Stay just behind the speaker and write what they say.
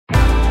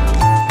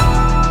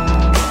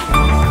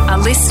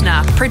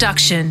listener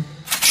production.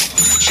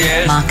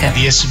 Shares. Market.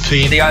 The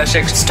S&P. The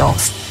ASX.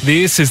 Stocks.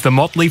 This is the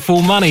Motley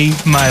Fool Money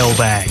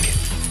Mailbag.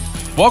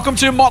 Welcome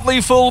to Motley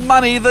Fool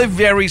Money, the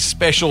very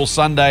special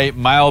Sunday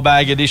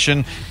mailbag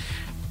edition.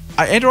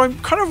 Andrew, I'm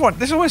kind of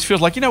this always feels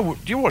like, do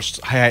you watch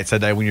Hey It's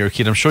That Day when you were a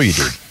kid? I'm sure you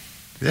did.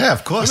 Yeah,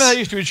 of course. Remember they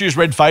used to introduce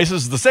Red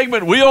Faces, the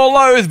segment we all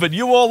loathe, but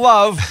you all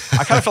love.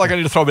 I kind of feel like I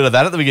need to throw a bit of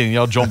that at the beginning, the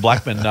old John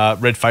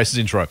Blackman Red Faces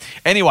intro.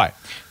 Anyway,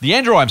 the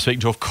Andrew I'm speaking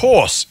to, of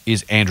course,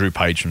 is Andrew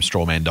Page from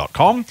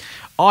Strawman.com.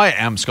 I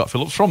am Scott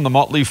Phillips from the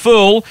Motley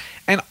Fool,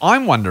 and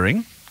I'm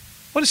wondering,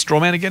 what is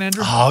Strawman again,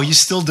 Andrew? Oh, you're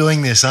still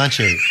doing this, aren't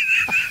you?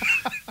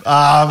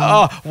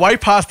 Way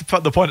past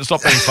the point it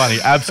stopped being funny.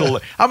 Absolutely.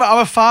 I'm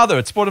a father.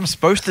 It's what I'm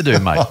supposed to do,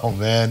 mate. Oh,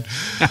 man.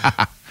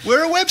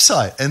 We're a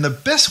website, and the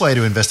best way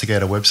to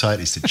investigate a website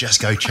is to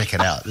just go check it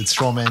out. It's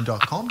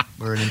strawman.com.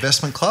 We're an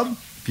investment club.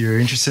 If you're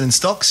interested in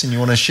stocks and you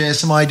want to share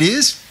some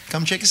ideas,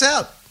 come check us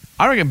out.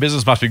 I reckon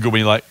business must be good when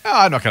you're like,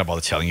 I'm not going to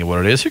bother telling you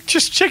what it is.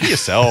 Just check it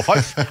yourself.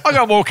 I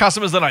got more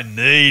customers than I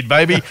need,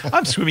 baby.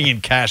 I'm swimming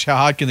in cash. How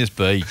hard can this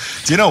be?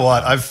 Do you know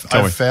what? I've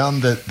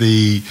found that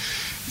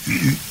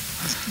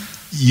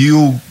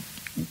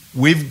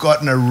we've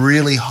gotten a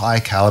really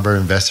high caliber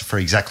investor for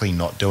exactly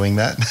not doing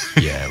that.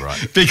 Yeah,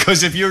 right.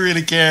 Because if you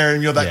really care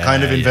and you're that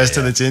kind of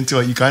investor that's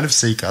into it, you kind of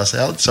seek us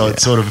out. So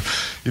it's sort of,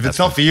 if it's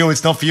not for you,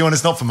 it's not for you, and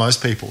it's not for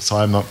most people. So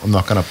I'm not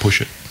going to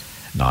push it.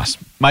 Nice.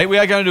 Mate, we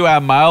are going to do our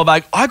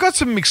mailbag. I got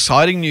some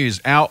exciting news.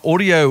 Our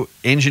audio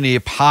engineer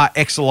par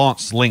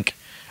excellence, Link,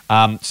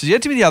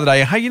 said to me the other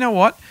day, hey, you know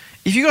what?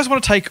 If you guys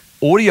want to take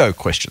audio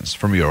questions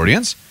from your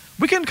audience,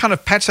 we can kind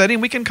of patch that in.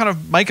 We can kind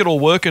of make it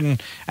all work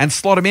and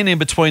slot them in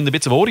between the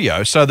bits of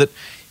audio so that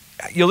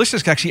your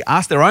listeners can actually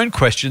ask their own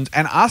questions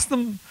and ask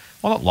them,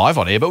 well, not live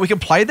on air, but we can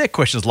play their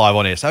questions live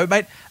on air. So,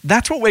 mate,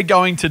 that's what we're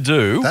going to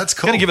do. That's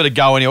cool. We're going to give it a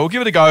go anyway. We'll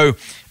give it a go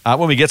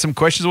when we get some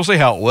questions. We'll see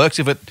how it works.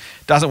 If it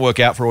doesn't work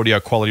out for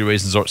audio quality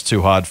reasons or it's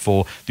too hard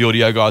for the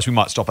audio guys, we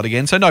might stop it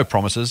again. So no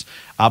promises,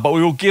 but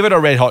we will give it a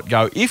red-hot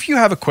go. If you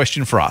have a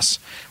question for us,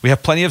 we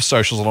have plenty of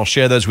socials, and I'll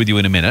share those with you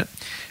in a minute.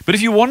 But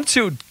if you want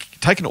to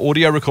take an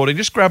audio recording,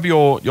 just grab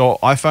your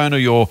iPhone or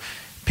your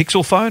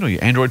Pixel phone or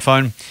your Android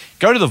phone,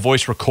 go to the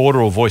voice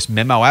recorder or voice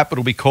memo app.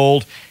 It'll be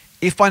called.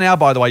 If by now,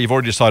 by the way, you've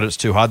already decided it's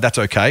too hard, that's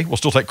okay. We'll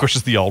still take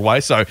questions the old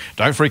way, so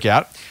don't freak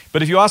out.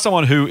 But if you are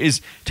someone who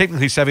is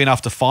technically savvy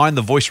enough to find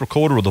the voice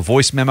recorder or the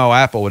voice memo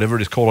app or whatever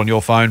it is called on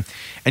your phone,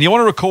 and you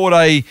want to record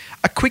a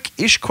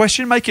quick-ish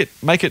question, make it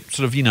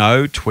sort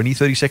of, 20,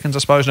 30 seconds, I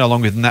suppose, no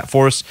longer than that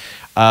for us,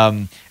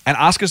 and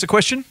ask us a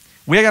question,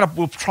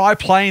 we'll try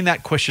playing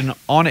that question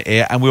on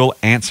air and we'll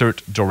answer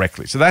it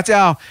directly. So that's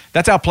our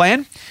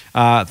plan.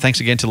 Thanks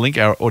again to Link,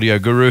 our audio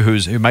guru,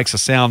 who makes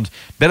us sound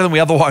better than we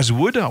otherwise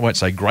would. I won't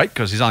say great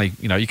because he's only,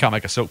 you can't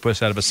make a silk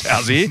purse out of a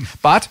sow's ear,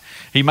 but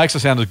he makes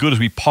us sound as good as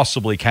we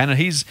possibly can, and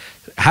he's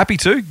happy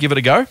to give it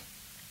a go.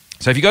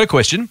 So if you got a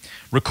question,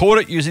 record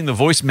it using the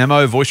voice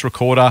memo, voice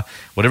recorder,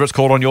 whatever it's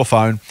called on your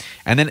phone,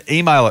 and then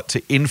email it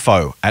to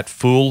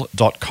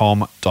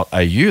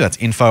info@fool.com.au. That's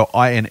info,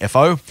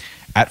 I-N-F-O,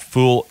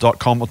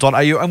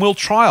 @fool.com.au, and we'll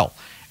trial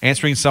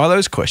answering some of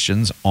those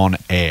questions on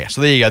air. So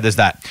there you go, there's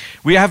that.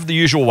 We have the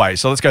usual way,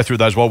 so let's go through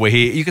those while we're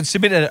here. You can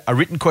submit a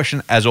written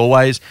question, as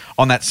always,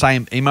 on that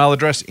same email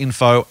address,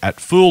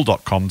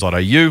 info@fool.com.au.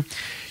 You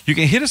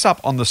can hit us up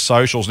on the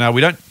socials. Now,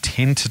 we don't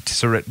tend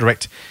to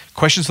direct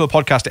questions to the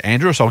podcast to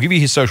Andrew, so I'll give you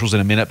his socials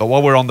in a minute, but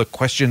while we're on the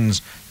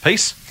questions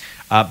piece,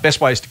 best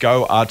ways to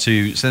go are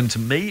to send them to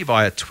me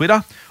via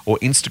Twitter or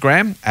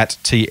Instagram at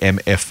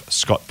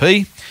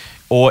TMFScottP.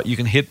 Or you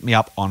can hit me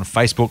up on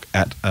Facebook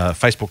at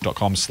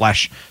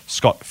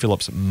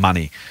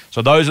facebook.com/ScottPhillipsMoney.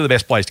 So those are the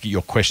best places to get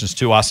your questions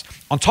to us.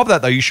 On top of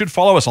that, though, you should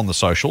follow us on the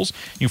socials.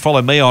 You can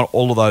follow me on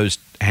all of those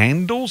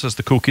handles, as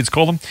the cool kids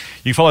call them.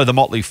 You can follow The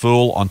Motley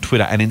Fool on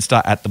Twitter and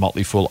Insta at The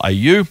Motley Fool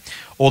AU,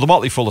 or The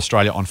Motley Fool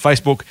Australia on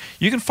Facebook.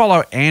 You can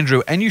follow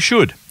Andrew, and you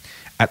should,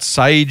 at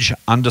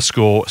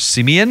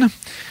Sage_Simeon.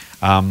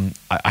 I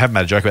haven't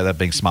made a joke about that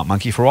being Smart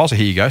Monkey for a while, so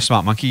here you go.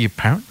 Smart Monkey,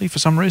 apparently, for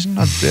some reason.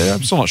 I'm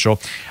still not sure.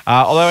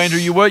 Although, Andrew,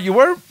 you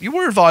were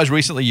advised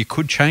recently you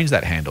could change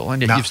that handle,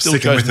 and yet you've still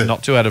chosen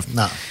not to.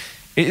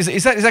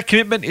 Is that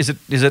commitment? Is it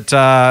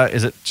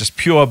just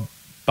pure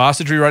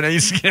bastardry right now?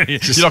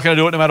 You're not going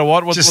to do it no matter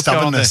what? What's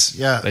stubbornness.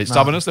 Going on there?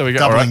 Stubbornness, there we go.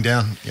 Doubling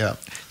down, yeah.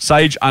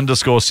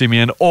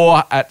 Sage_Simeon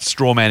or at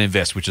Strawman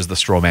Invest, which is the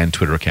Strawman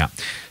Twitter account.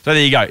 So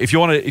there you go. If you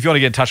want to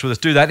get in touch with us,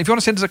 do that. If you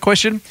want to send us a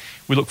question,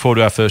 we look forward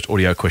to our first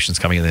audio questions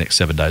coming in the next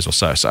 7 days or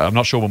so. So I'm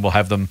not sure when we'll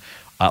have them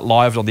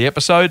live on the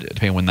episode,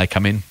 depending on when they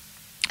come in.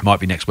 It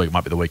might be next week, it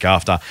might be the week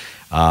after.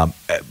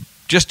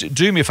 Just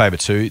do me a favour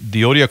too.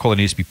 The audio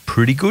quality needs to be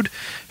pretty good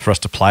for us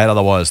to play it.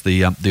 Otherwise,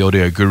 the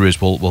audio gurus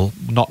will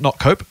not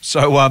cope.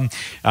 So try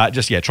and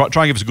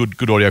give us a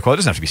good audio quality.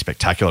 It doesn't have to be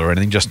spectacular or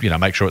anything. Just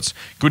make sure it's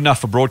good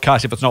enough for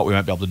broadcast. If it's not, we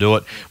won't be able to do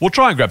it. We'll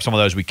try and grab some of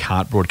those we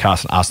can't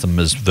broadcast and ask them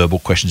as verbal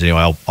questions. Anyway,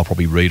 I'll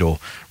probably read or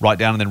write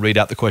down and then read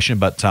out the question.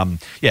 But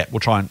we'll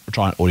try and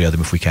audio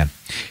them if we can.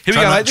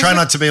 Try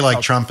not to be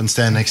like Trump and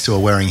stand next to a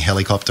wearing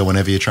helicopter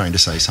whenever you're trying to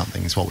say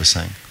something. Is what we're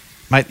saying.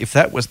 Mate, if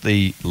that was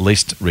the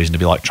least reason to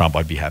be like Trump,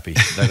 I'd be happy.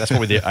 That's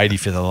probably the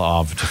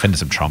 85th. I've offended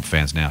some Trump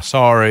fans now.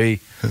 Sorry.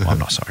 Well, I'm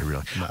not sorry,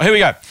 really. No. Here we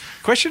go.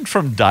 Question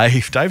from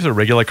Dave. Dave's a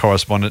regular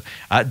correspondent.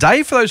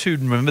 Dave, for those who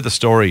remember the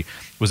story,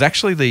 was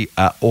actually the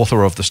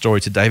author of the story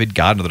to David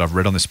Gardner that I've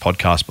read on this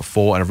podcast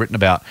before, and I've written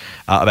about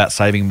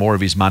saving more of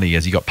his money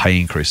as he got pay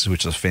increases,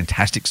 which is a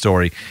fantastic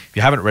story. If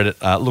you haven't read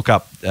it, look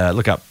up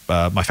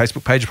my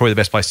Facebook page. Probably the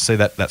best place to see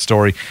that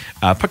story.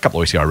 A couple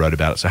of weeks ago I wrote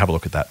about it, so have a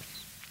look at that.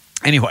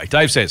 Anyway,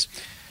 Dave says,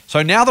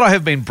 so now that I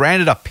have been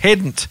branded a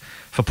pedant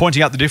for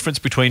pointing out the difference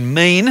between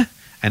mean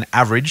and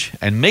average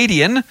and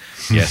median.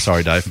 Yeah,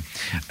 sorry, Dave.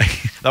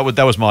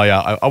 that was my...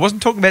 I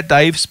wasn't talking about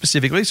Dave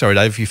specifically. Sorry,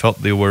 Dave, if you felt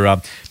they were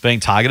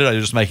being targeted. I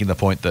was just making the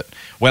point that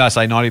when I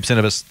say 90%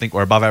 of us think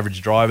we're above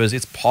average drivers,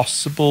 it's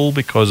possible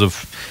because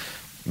of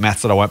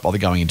maths that I won't bother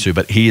going into,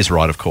 but he is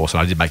right, of course,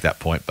 and I did make that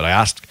point. But I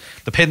asked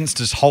the pedants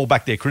to just hold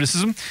back their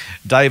criticism.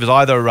 Dave is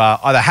either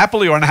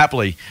happily or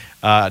unhappily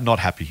not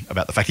happy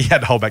about the fact he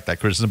had to hold back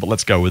that criticism, but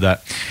let's go with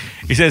that.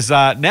 He says,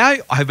 now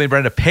I have been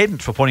branded a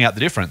pedant for pointing out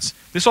the difference.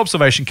 This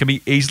observation can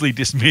be easily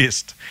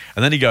dismissed.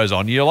 And then he goes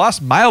on, your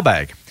last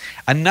mailbag.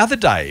 Another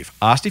Dave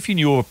asked if you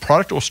knew of a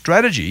product or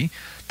strategy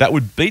that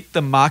would beat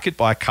the market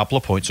by a couple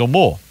of points or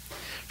more.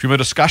 From a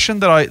discussion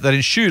that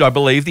ensued, I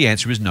believe the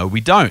answer is no,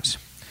 we don't.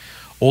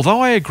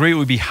 Although I agree it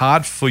would be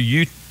hard for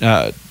you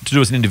to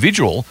do as an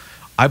individual,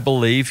 I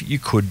believe you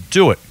could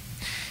do it.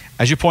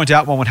 As you point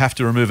out, one would have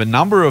to remove a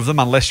number of them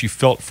unless you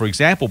felt, for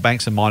example,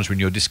 banks and miners were in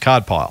your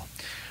discard pile.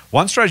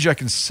 One strategy I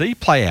can see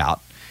play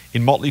out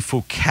in Motley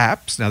Fool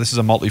Caps, now this is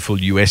a Motley Fool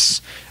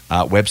US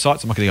website,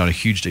 so I'm not going to go into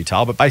huge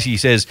detail, but basically he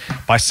says,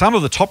 by some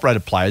of the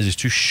top-rated players is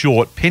to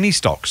short penny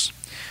stocks.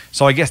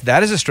 So I guess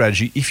that is a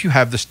strategy if you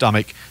have the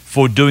stomach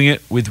for doing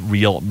it with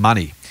real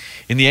money.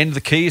 In the end,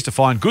 the key is to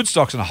find good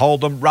stocks and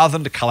hold them rather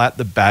than to cull out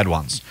the bad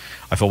ones.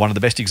 I feel one of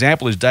the best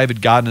examples is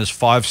David Gardner's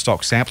 5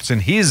 stock samples in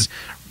his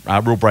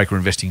Rule Breaker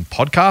Investing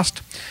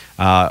podcast.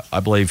 I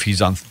believe he's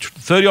done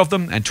 30 of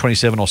them, and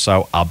 27 or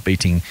so are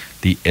beating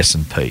the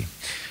S&P.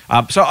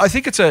 So I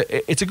think it's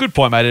a good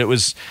point, mate. It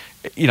was,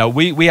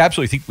 we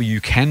absolutely think you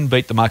can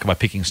beat the market by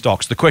picking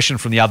stocks. The question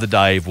from the other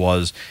Dave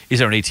was, is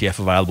there an ETF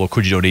available?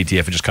 Could you do an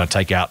ETF and just kind of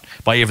take out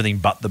by everything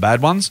but the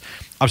bad ones?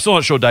 I'm still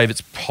not sure, Dave,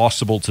 it's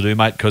possible to do,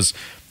 mate, because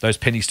those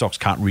penny stocks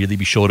can't really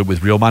be shorted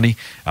with real money,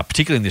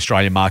 particularly in the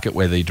Australian market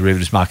where the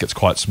derivatives market's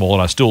quite small,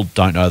 and I still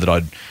don't know that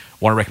I'd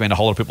want to recommend a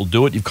whole lot of people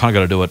do it. You've kind of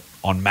got to do it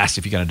en masse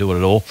if you're going to do it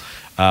at all.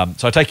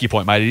 So I take your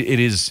point,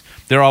 mate.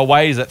 There are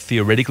ways that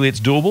theoretically it's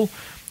doable.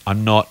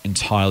 I'm not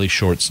entirely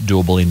sure it's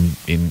doable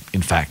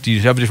in fact. Do you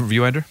have a different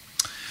view, Andrew?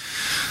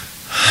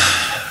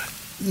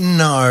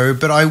 No,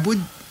 but I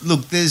would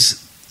look.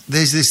 There's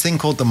this thing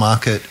called the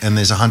market, and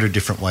there's 100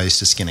 different ways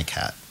to skin a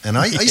cat. And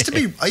I used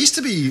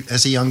to be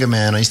as a younger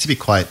man. I used to be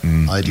quite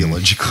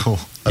ideological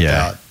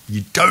about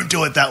you don't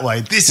do it that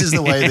way. This is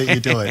the way that you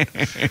do it.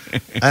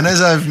 And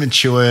as I've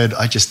matured,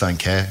 I just don't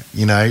care.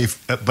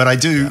 But I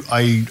do.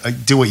 Yeah. I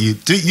do what you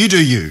do. You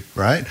do you,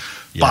 right?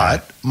 Yeah.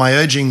 But my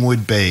urging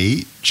would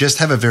be just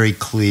have a very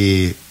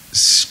clear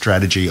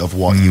strategy of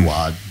what you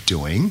are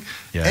doing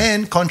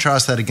and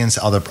contrast that against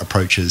other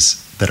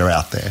approaches that are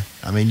out there.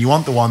 I mean, you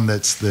want the one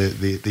that's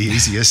the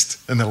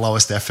easiest and the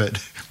lowest effort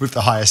with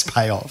the highest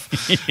payoff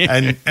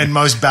and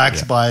most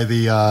backed by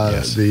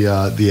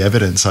the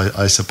evidence,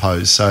 I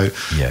suppose. So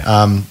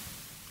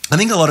I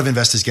think a lot of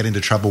investors get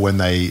into trouble when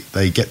they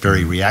get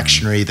very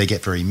reactionary, they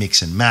get very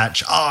mix and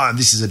match. Oh,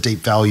 this is a deep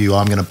value,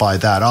 I'm going to buy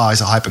that. Oh,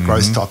 it's a hyper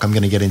growth stock, I'm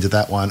going to get into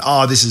that one.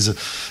 Oh, this is a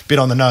bit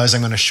on the nose,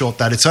 I'm going to short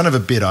that. It's kind of a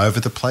bit over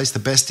the place. The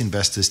best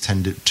investors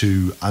tend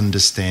to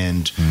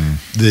understand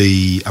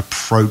the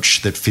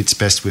approach that fits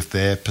best with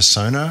their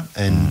persona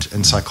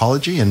and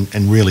psychology and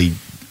really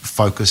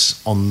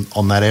focus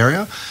on that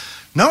area.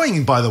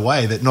 Knowing, by the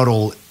way, that not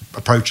all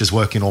approaches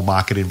work in all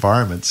market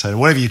environments. So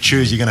whatever you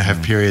choose, you're going to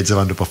have periods of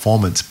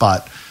underperformance.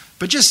 But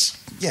just,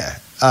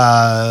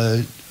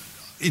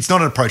 it's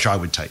not an approach I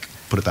would take,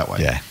 put it that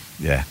way.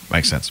 Yeah,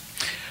 makes sense.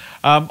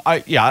 I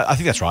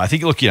think that's right. I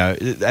think, look,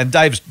 and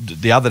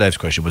the other Dave's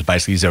question was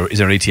basically, is there an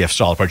ETF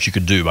style approach you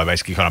could do by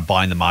basically kind of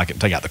buying the market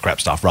and taking out the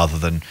crap stuff rather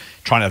than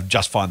trying to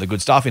just find the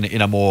good stuff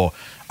in a more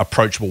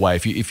approachable way?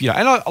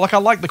 I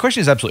like the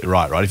question is absolutely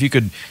right? If you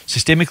could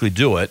systemically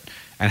do it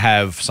and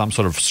have some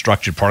sort of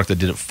structured product that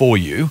did it for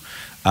you,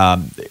 I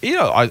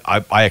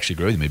actually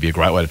agree with him. It'd be a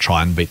great way to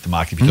try and beat the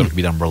market if you thought it could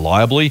be done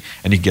reliably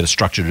and you can get a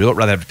structure to do it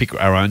rather than have to pick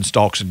our own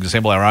stocks and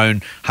assemble our own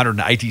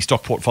 180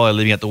 stock portfolio,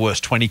 leaving out the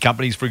worst 20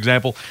 companies, for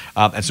example,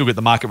 and still get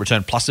the market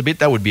return plus a bit.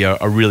 That would be a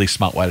really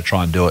smart way to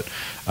try and do it.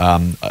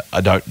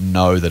 I don't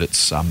know that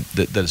it's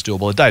that it's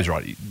doable. Dave's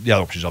right. The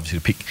other option is obviously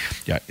to pick,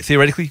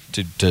 theoretically,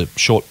 to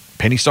short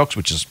penny stocks,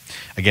 which is,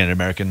 again, in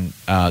American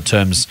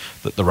terms,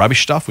 the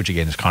rubbish stuff, which,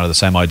 again, is kind of the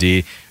same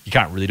idea. You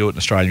can't really do it in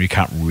Australia. You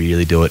can't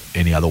really do it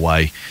any other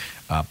way.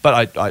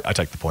 But I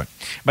take the point.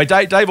 But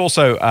Dave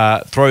also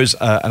throws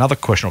another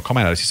question or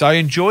comment at us. He says, I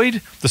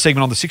enjoyed the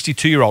segment on the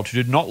 62-year-old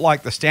who did not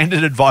like the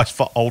standard advice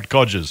for old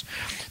codgers.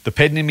 The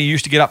pedant in me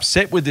used to get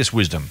upset with this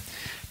wisdom.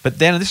 But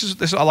then,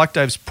 this I like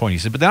Dave's point. He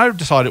said, but then I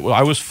decided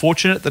I was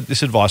fortunate that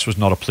this advice was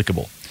not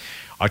applicable.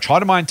 I try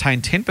to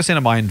maintain 10%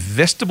 of my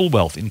investable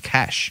wealth in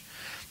cash.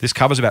 This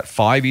covers about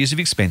 5 years of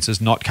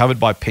expenses not covered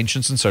by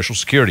pensions and Social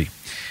Security.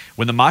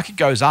 When the market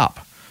goes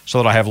up,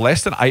 so that I have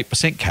less than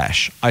 8%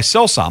 cash, I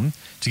sell some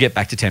to get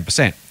back to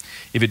 10%.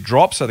 If it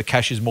drops so the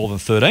cash is more than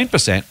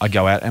 13%, I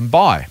go out and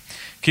buy.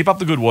 Keep up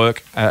the good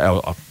work.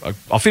 I'll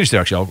finish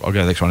there, actually. I'll go to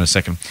the next one in a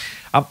second.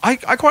 I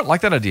quite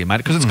like that idea, mate,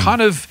 because it's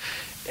kind of,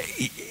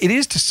 it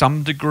is to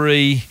some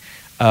degree,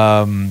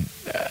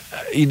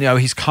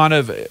 he's kind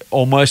of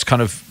almost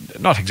kind of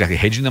not exactly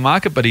hedging the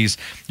market, but he's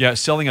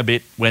selling a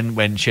bit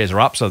when shares are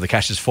up, so the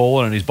cash has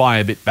fallen, and he's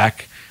buying a bit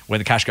back when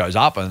the cash goes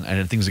up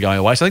and things are going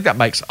away. So I think that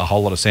makes a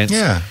whole lot of sense.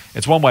 Yeah.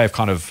 It's one way of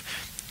kind of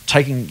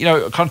taking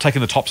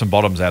the tops and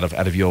bottoms out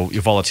of your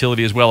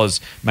volatility, as well as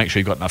make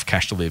sure you've got enough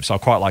cash to live. So I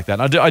quite like that.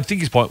 And I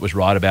think his point was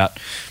right about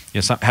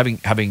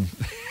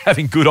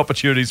having good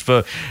opportunities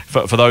for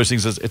those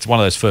things. It's one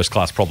of those first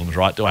class problems,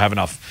 right? Do I have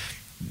enough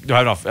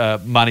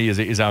money?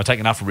 Is I take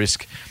enough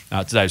risk?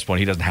 To Dave's point,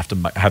 he doesn't have to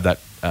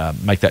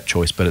make that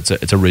choice, but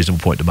it's a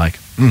reasonable point to make.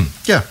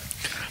 Yeah.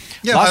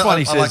 Last one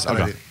he says.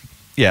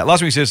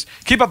 Last one he says,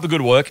 keep up the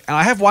good work. And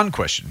I have one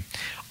question.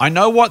 I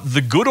know what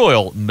the good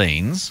oil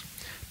means,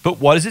 but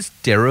what is its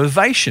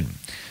derivation?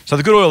 So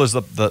the good oil is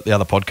the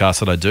other podcast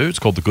that I do. It's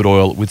called The Good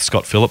Oil with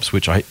Scott Phillips,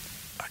 which I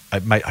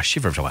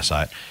shiver every time I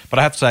say it. But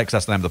I have to say it because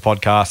that's the name of the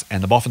podcast.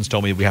 And the Boffins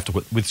told me we have to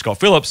put with Scott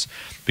Phillips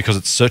because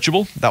it's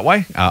searchable that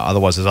way.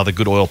 Otherwise, there's other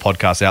good oil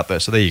podcasts out there.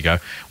 So there you go.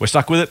 We're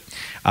stuck with it.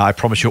 I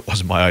promise you it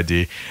wasn't my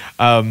idea.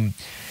 I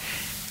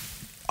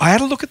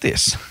had a look at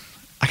this.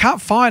 I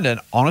can't find an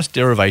honest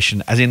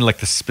derivation, as in like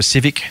the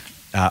specific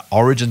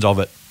origins of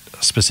it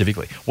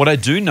specifically. What I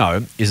do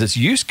know is its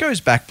use goes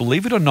back,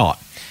 believe it or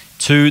not,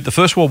 to the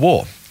First World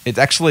War. It's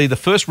actually the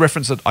first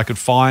reference that I could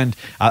find.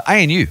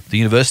 ANU, the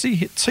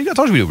university. See, I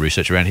told you we do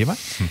research around here,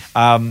 mate.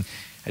 I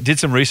did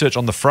some research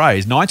on the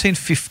phrase.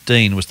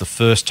 1915 was the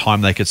first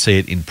time they could see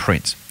it in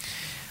print.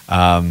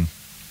 And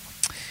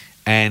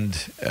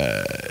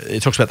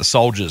it talks about the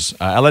soldiers.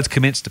 Our lads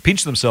commenced to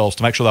pinch themselves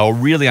to make sure they were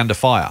really under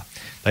fire.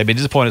 They'd been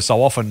disappointed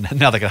so often,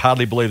 now they could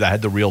hardly believe they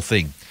had the real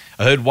thing.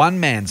 I heard one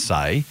man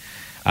say,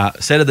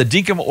 said of the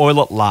dinkum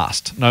oil at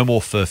last, no more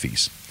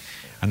furfies.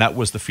 And that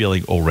was the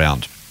feeling all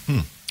round.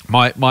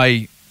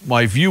 My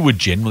view would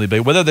generally be,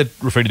 whether they're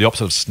referring to the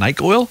opposite of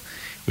snake oil,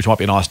 which might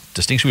be a nice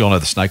distinction. We all know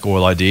the snake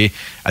oil idea,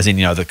 as in,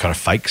 the kind of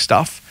fake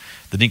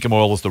stuff. The dinkum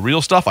oil is the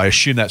real stuff. I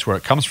assume that's where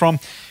it comes from.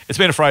 It's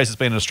been a phrase that's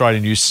been in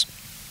Australian use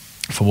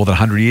for more than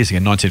 100 years.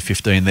 Again,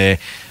 1915 there.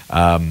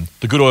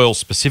 The good oil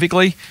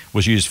specifically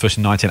was used first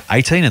in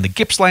 1918 in the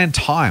Gippsland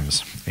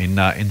Times in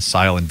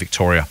Sale in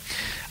Victoria.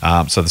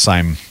 So the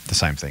same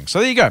thing. So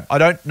there you go. I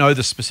don't know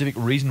the specific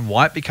reason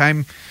why it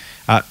became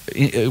a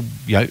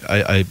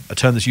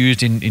term that's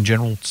used in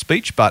general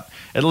speech, but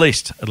at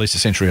least a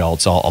century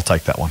old. So I'll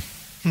take that one.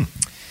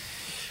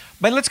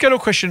 Mate, let's go to a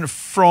question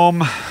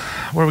from,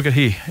 where have we got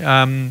here?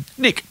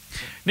 Nick.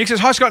 Nick says,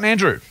 hi, Scott and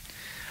Andrew.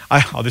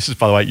 This is,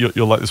 by the way,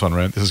 you'll like this one,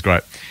 Ram. This is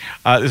great.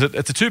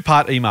 It's a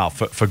two-part email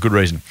for good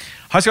reason.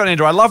 Hi, Scott and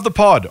Andrew. I love the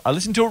pod. I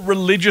listen to it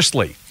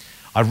religiously.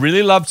 I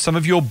really loved some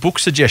of your book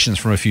suggestions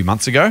from a few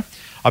months ago.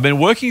 I've been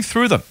working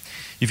through them.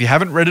 If you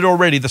haven't read it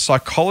already, The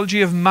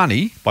Psychology of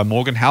Money by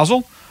Morgan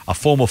Housel, a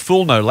former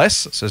fool no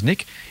less, says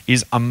Nick,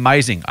 is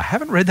amazing. I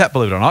haven't read that,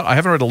 believe it or not. I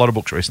haven't read a lot of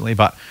books recently,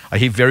 but I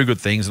hear very good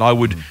things, and I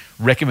would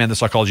recommend The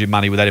Psychology of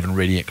Money without even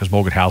reading it, because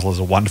Morgan Housel is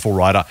a wonderful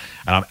writer,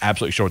 and I'm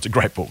absolutely sure it's a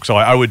great book. So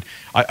I don't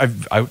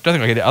think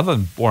I get it, other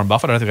than Warren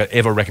Buffett, I don't think I'd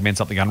ever recommend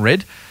something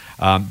unread.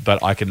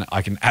 But I can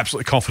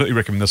absolutely confidently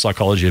recommend The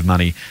Psychology of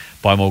Money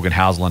by Morgan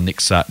Housel, and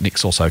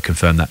Nick's also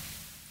confirmed that.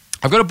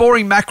 I've got a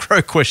boring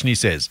macro question, he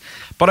says,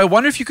 but I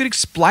wonder if you could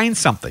explain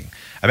something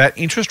about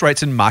interest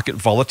rates and market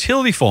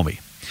volatility for me.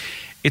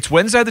 It's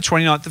Wednesday, the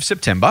 29th of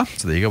September.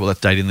 So there you go. Well,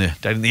 that's dating the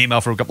email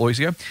from a couple of weeks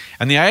ago.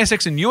 And the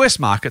ASX and US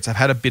markets have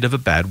had a bit of a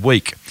bad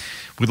week,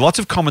 with lots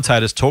of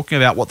commentators talking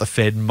about what the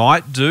Fed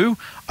might do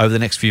over the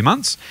next few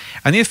months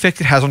and the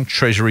effect it has on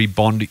Treasury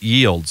bond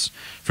yields.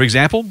 For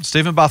example,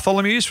 Stephen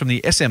Bartholomew's from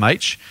the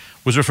SMH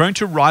was referring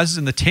to rises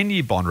in the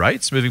 10-year bond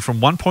rates, moving from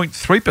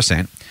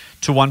 1.3%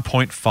 to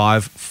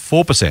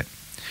 1.54%.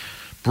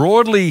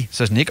 Broadly,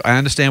 says Nick, I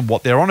understand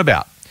what they're on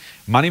about.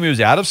 Money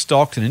moves out of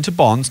stocks and into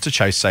bonds to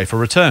chase safer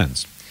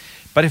returns.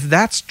 But if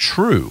that's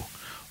true,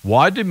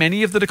 why do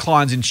many of the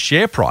declines in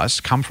share price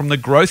come from the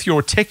growthier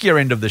or techier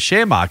end of the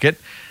share market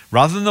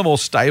rather than the more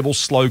stable,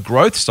 slow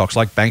growth stocks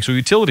like banks or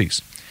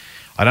utilities?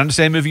 I'd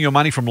understand moving your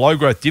money from low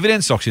growth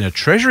dividend stocks into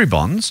treasury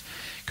bonds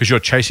because you're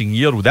chasing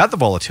yield without the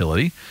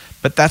volatility,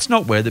 but that's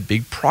not where the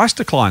big price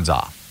declines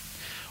are.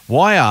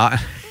 Why are,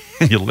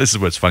 this is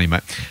where it's funny,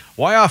 mate,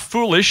 why are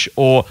foolish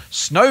or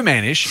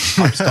snowmanish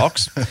type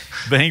stocks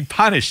being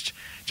punished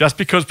just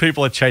because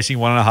people are chasing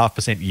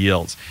 1.5%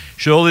 yields?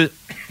 Surely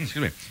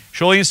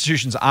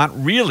institutions aren't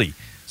really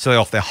selling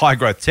off their high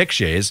growth tech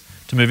shares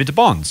to move into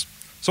bonds.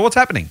 So what's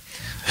happening?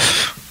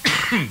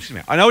 Excuse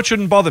me. I know it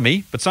shouldn't bother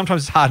me, but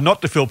sometimes it's hard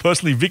not to feel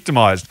personally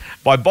victimized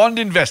by bond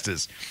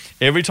investors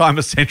every time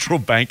a central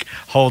bank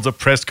holds a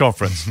press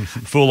conference.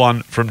 Full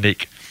on from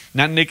Nick.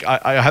 Now, Nick,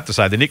 I have to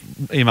say, the Nick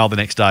emailed the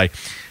next day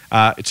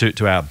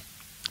to our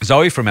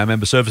Zoe from our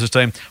member services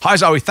team. Hi,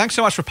 Zoe. Thanks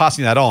so much for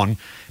passing that on.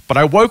 But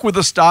I woke with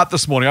a start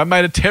this morning. I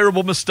made a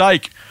terrible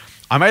mistake.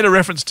 I made a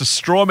reference to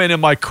Strawman in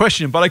my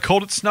question, but I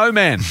called it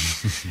Snowman.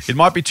 It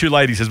might be too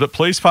late, he says, but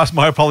please pass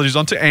my apologies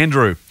on to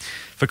Andrew.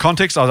 For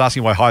context, I was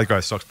asking why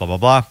high-growth stocks, blah, blah,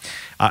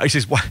 blah. He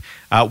says, one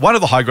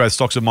of the high-growth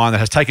stocks of mine that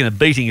has taken a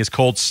beating is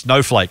called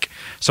Snowflake.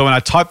 So when I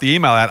typed the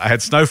email out, I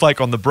had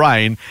Snowflake on the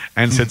brain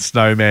and said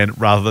Snowman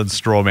rather than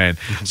Strawman.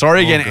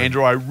 Sorry again,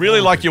 Andrew. I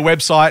really like your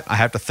website. I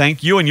have to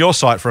thank you and your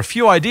site for a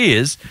few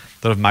ideas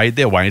that have made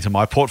their way into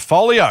my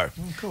portfolio.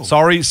 Cool.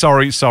 Sorry.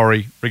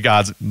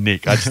 Regards,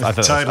 Nick. I thought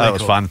that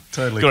was fun.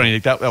 Totally good on you,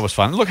 Nick. That was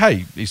fun. Look,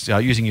 hey, he's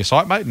using your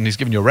site, mate, and he's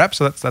giving you a rap,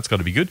 so that's got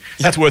to be good.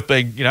 That's worth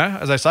being,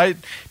 as I say,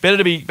 better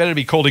to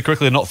be called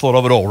incorrectly than not thought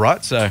of at all,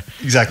 right? So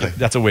exactly.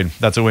 That's a win.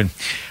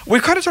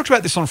 We've kind of talked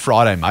about this on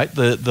Friday, mate,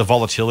 the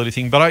volatility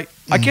thing, but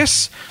I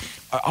guess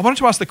I wanted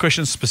to ask the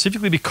question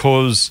specifically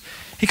because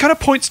he kind of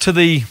points to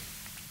the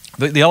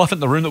elephant in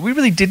the room that we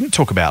really didn't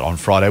talk about on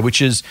Friday,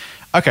 which is,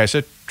 okay,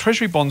 so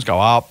Treasury bonds go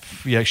up.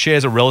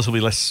 Shares are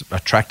relatively less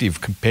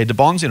attractive compared to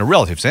bonds in a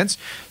relative sense.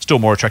 Still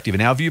more attractive in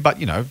our view, but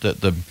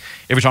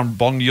every time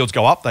bond yields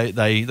go up,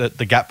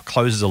 the gap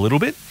closes a little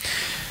bit.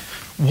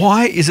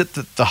 Why is it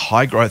that the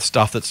high growth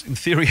stuff that's in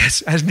theory,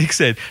 as Nick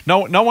said,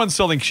 no one's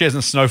selling shares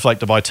in Snowflake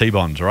to buy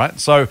T-bonds, right?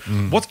 So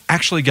what's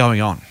actually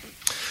going on?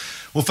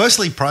 Well,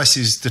 firstly, price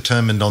is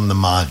determined on the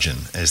margin,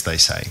 as they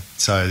say.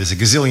 So there's a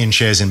gazillion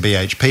shares in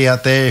BHP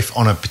out there. If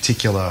on a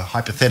particular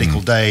hypothetical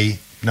day,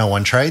 no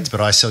one trades,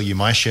 but I sell you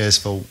my shares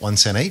for 1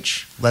 cent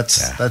each,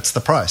 that's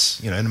the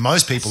price. And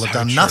most people have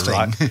done nothing.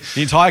 Right?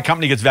 The entire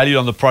company gets valued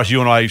on the price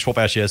you and I swap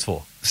our shares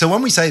for. So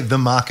when we say the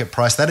market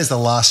price, that is the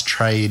last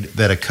trade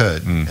that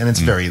occurred. And it's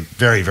very,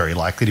 very, very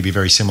likely to be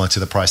very similar to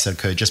the price that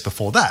occurred just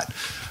before that.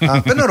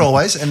 But not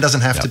always, and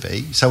doesn't have to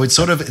be. So it's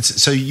and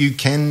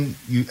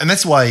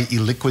that's why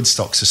illiquid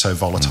stocks are so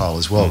volatile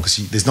as well, because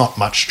there's not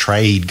much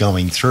trade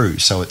going through.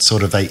 So it's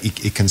sort of,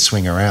 it can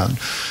swing around.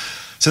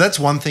 So that's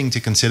one thing to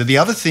consider. The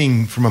other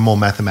thing from a more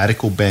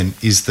mathematical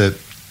bent is that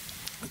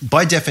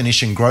by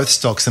definition, growth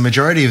stocks, the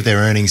majority of their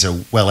earnings are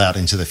well out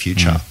into the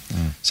future.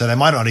 So they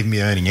might not even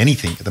be earning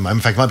anything at the moment.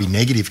 In fact, it might be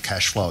negative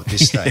cash flow at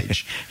this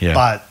stage.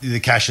 But the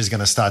cash is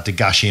going to start to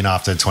gush in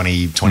after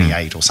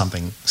 2028 or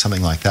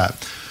something like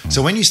that.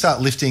 So when you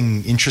start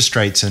lifting interest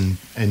rates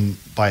and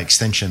by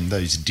extension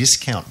those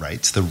discount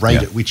rates, the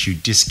rate at which you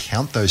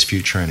discount those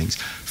future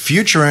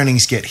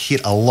earnings get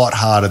hit a lot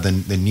harder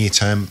than the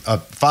near-term,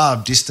 far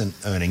distant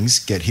earnings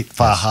get hit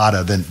far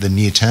harder than the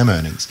near-term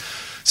earnings.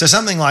 So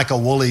something like a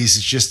Woolies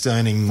is just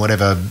earning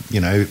whatever,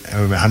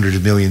 hundreds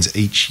of millions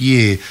each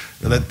year.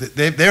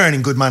 They're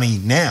earning good money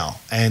now.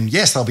 And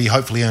yes, they'll be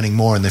hopefully earning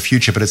more in the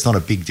future, but it's not a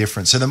big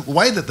difference. So the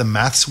way that the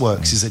maths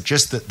works is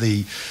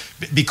that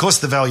because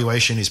the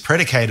valuation is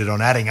predicated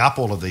on adding up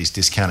all of these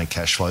discounted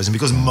cash flows, and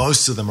because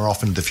most of them are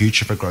often the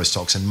future for growth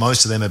stocks, and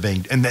most of them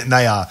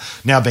they are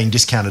now being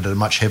discounted at a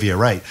much heavier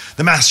rate,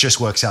 the maths just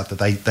works out that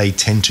they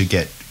tend to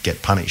get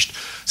punished.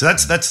 So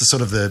that's the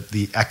sort of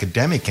the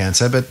academic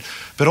answer,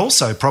 but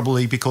also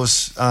probably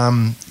because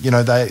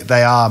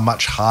they are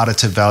much harder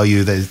to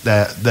value.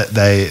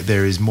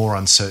 There is more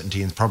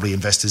uncertainty, and probably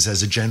investors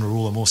as a general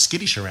rule are more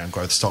skittish around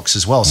growth stocks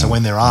as well. So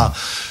when there are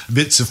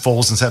bits of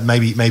falls and stuff,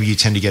 maybe you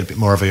tend to get a bit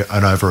more of an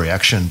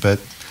overreaction. But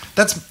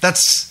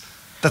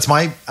that's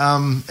my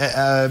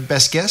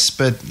best guess.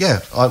 But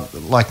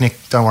like Nick,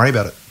 don't worry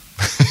about it.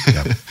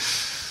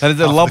 That is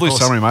a lovely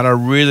summary, mate. I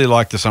really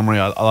like the summary.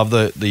 I love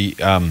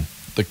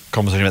the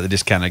conversation about the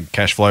discounted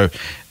cash flow.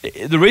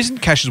 The reason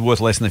cash is worth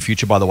less in the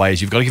future, by the way,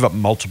 is you've got to give up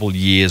multiple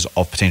years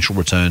of potential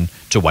return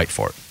to wait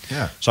for it.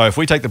 Yeah. So if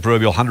we take the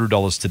proverbial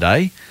 $100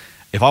 today,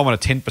 if I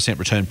want a 10%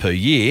 return per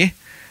year,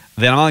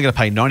 then I'm only going to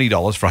pay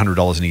 $90 for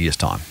 $100 in a year's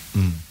time.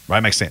 Right?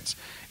 Makes sense.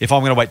 If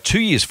I'm going to wait 2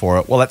 years for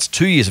it, well, that's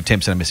 2 years of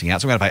 10% I'm missing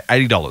out. So I'm going to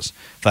pay $80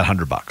 for that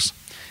 $100.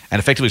 And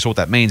effectively, so what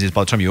that means is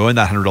by the time you earn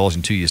that $100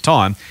 in 2 years'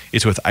 time,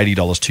 it's worth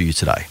 $80 to you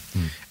today.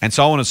 And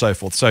so on and so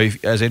forth. So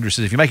as Andrew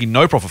says, if you're making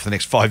no profit for the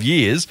next 5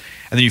 years,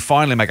 and then you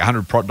finally make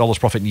 $100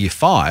 profit in year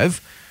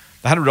 5,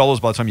 the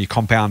 $100 by the time you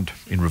compound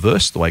in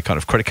reverse, the way kind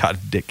of credit card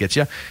debt gets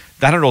you,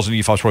 the $100 in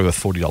year 5 is probably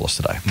worth $40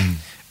 today.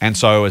 And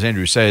so as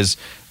Andrew says,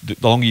 the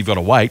longer you've got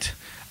to wait,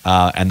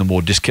 and the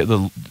more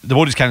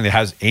discounting there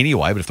has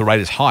anyway, but if the rate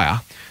is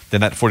higher,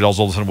 then that $40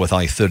 all of a sudden worth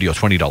only $30 or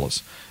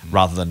 $20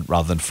 rather than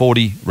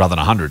 $40, rather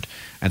than $100.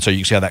 And so you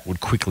can see how that would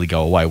quickly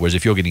go away. Whereas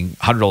if you're getting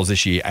 $100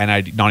 this year and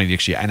 $90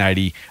 next year and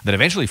 $80, then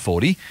eventually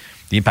 $40,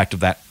 the impact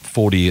of that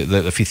 40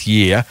 the fifth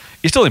year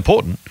is still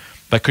important,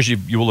 because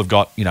you will have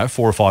got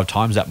 4 or 5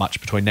 times that much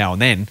between now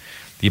and then.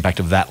 The impact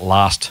of that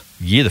last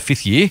year, the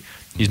fifth year,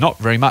 is not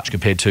very much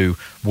compared to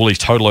Woolies'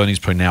 total earnings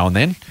between now and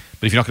then.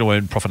 But if you're not going to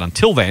earn profit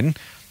until then,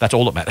 that's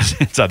all that matters.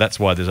 So that's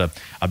why there's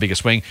a bigger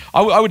swing.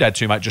 I would add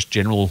too, mate, just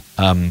general.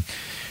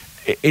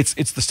 It's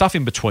the stuff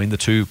in between the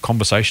two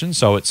conversations.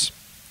 So it's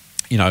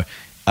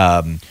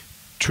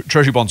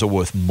Treasury bonds are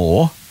worth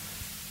more,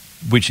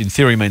 which in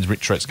theory means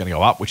interest rates are going to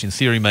go up, which in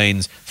theory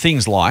means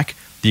things like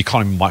the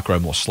economy might grow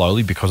more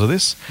slowly because of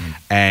this.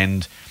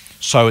 And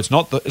so it's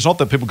not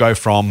that people go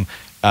from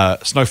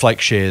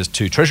snowflake shares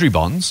to Treasury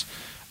bonds,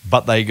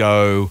 but they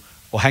go,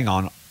 well, hang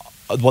on,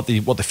 what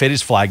the Fed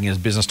is flagging is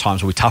business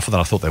times will be tougher than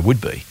I thought they would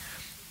be.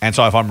 And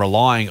so if I'm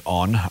relying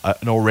on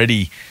an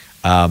already,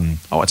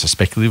 it's a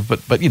speculative,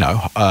 but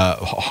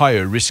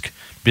higher risk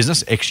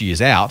business X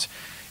years out,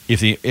 if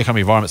the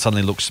economic environment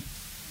suddenly looks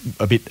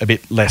a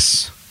bit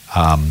less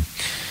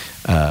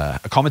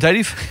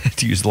accommodative,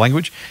 to use the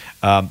language,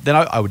 then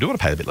I would want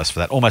to pay a bit less for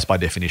that, almost by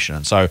definition.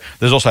 And so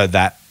there's also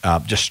that,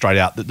 just straight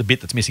out, the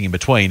bit that's missing in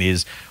between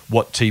is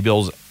what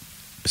T-bills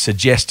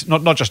suggest,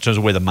 not just in terms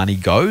of where the money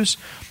goes,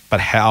 but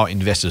how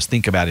investors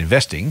think about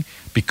investing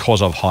because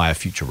of higher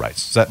future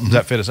rates. Is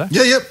that fair to say?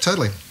 Yeah,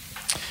 totally.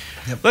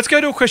 Yep. Let's go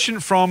to a question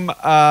from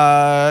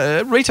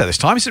Rita this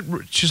time. She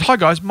says, hi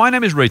guys, my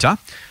name is Rita.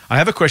 I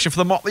have a question for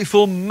the Motley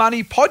Fool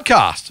Money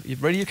podcast. You're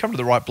ready to come to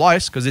the right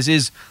place because this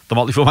is the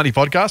Motley Fool Money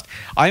podcast.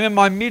 I am in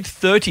my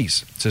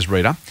mid-30s, says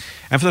Rita.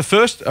 And for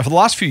the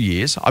last few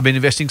years, I've been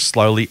investing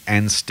slowly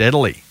and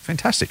steadily.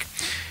 Fantastic.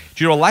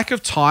 Due to a lack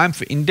of time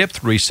for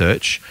in-depth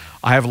research,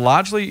 I have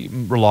largely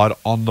relied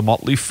on the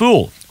Motley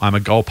Fool. I'm a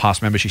Gold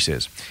Pass member, she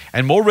says.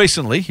 And more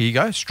recently, here you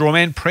go,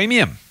 Strawman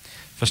Premium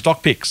for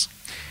stock picks.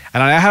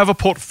 And I now have a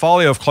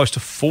portfolio of close to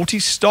 40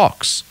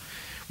 stocks,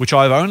 which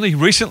I've only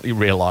recently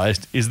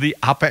realized is the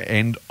upper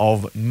end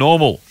of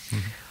normal.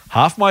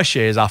 Half my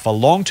shares are for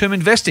long-term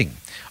investing,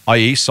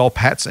 i.e. Soul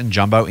Patts and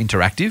Jumbo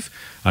Interactive.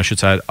 I should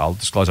say, I'll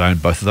disclose I own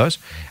both of those.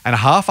 And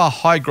half are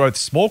high-growth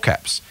small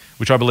caps,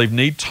 which I believe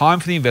need time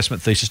for the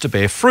investment thesis to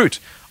bear fruit,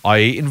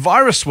 i.e.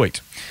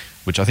 EnviroSuite,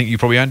 which I think you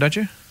probably own, don't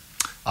you?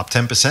 Up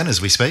 10% as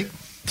we speak.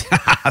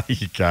 There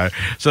you go.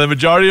 So the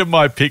majority of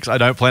my picks I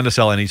don't plan to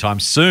sell anytime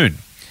soon.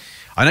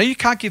 I know you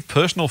can't give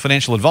personal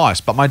financial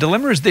advice, but my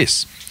dilemma is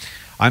this.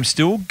 I'm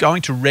still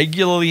going to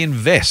regularly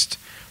invest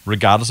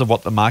regardless of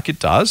what the market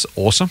does.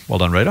 Awesome. Well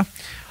done, Rita.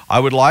 I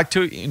would like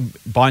to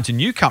buy into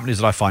new companies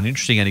that I find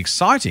interesting and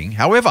exciting.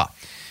 However,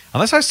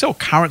 unless I sell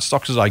current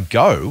stocks as I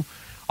go,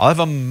 I'll have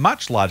a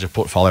much larger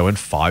portfolio in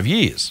 5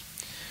 years.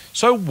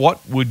 So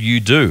what would you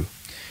do?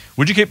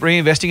 Would you keep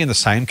reinvesting in the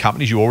same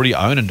companies you already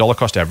own and dollar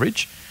cost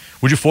average?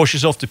 Would you force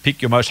yourself to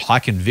pick your most high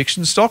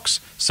conviction stocks,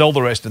 sell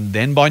the rest and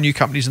then buy new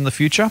companies in the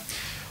future?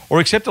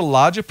 Or accept a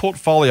larger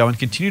portfolio and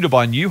continue to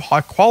buy new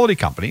high quality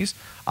companies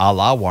a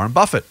la Warren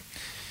Buffett?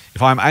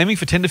 If I'm aiming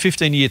for 10 to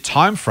 15 year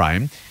time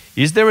frame,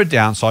 is there a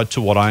downside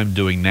to what I am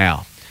doing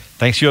now?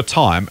 Thanks for your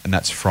time. And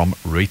that's from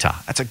Rita.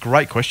 That's a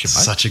great question,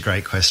 mate. Such a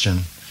great question.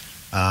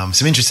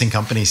 Some interesting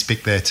companies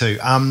picked there too.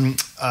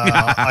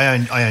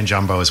 I own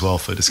Jumbo as well,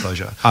 for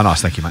disclosure. Oh,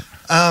 nice. Thank you, mate.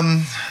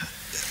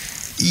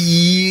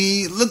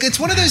 Yeah, look, it's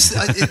one of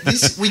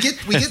those. We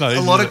get a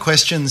lot of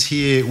questions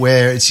here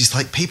where it's just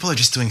like people are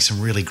just doing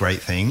some really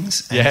great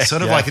things, and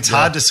it's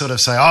hard to sort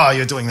of say, "Oh,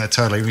 you're doing that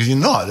totally," because you're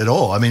not at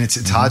all. I mean,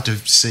 it's hard to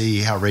see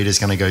how Rita's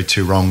going to go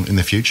too wrong in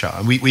the future.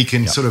 And we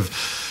can sort of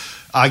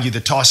argue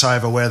the toss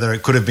over whether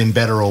it could have been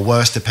better or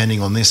worse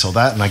depending on this or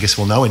that, and I guess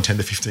we'll know in 10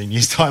 to 15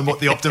 years' time what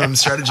the optimum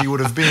strategy would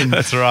have been.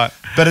 That's right.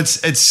 But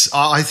it's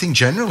I think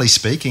generally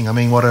speaking, I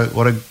mean, what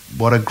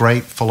a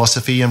great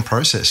philosophy and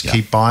process. Yeah.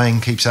 Keep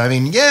buying, keep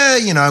saving.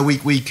 Yeah,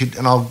 we could,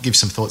 and I'll give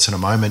some thoughts in a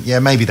moment. Yeah,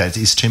 maybe that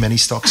is too many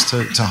stocks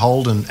to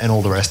hold and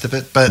all the rest of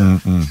it, but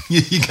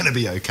you're going to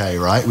be okay,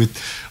 right?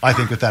 I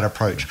think with that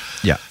approach.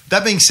 Yeah.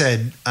 That being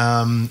said,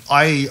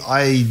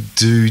 I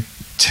do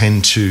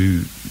tend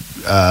to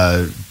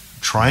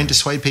try and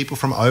dissuade people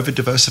from over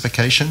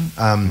diversification.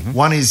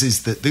 One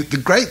is that the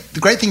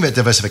great thing about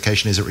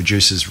diversification is it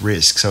reduces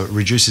risk. So it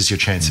reduces your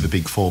chance of a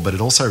big fall, but it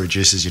also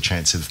reduces your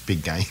chance of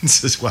big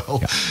gains as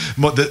well.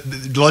 Yeah.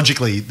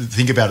 Logically,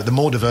 think about it. The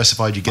more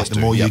diversified you get, the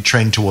more you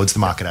trend towards the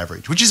market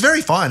average, which is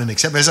very fine. And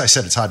except, as I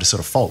said, it's hard to sort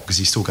of fault because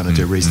you're still going to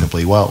do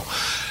reasonably well.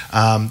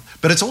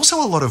 But it's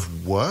also a lot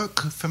of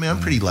work for me. I'm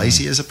pretty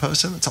lazy as a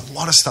person. It's a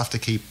lot of stuff to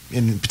keep,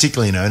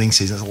 particularly in earnings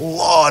season. There's a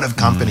lot of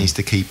companies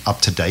to keep up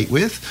to date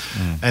with.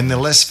 And the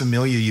less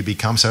familiar you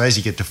become, so as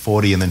you get to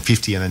 40 and then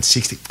 50 and then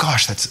 60,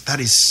 gosh, that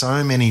is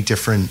so many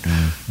different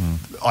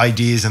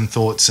ideas and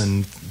thoughts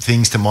and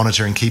things to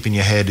monitor and keep in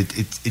your head.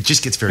 It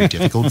just gets very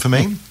difficult for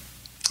me.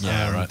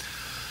 Yeah, right.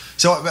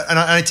 So, and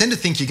I tend to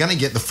think you're going to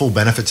get the full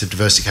benefits of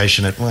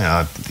diversification at,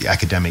 the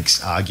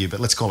academics argue, but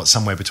let's call it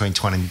somewhere between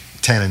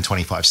 10 and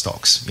 25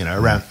 stocks,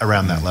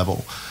 around that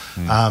level.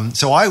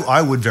 So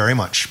I would very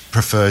much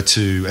prefer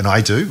to, and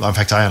I do, in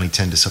fact, I only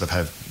tend to sort of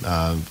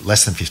have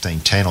less than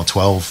 15, 10 or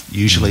 12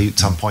 usually at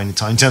some point in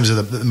time in terms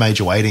of the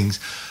major weightings.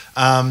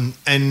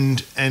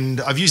 And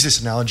I've used this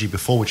analogy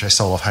before, which I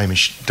stole off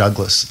Hamish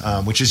Douglas,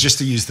 which is just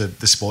to use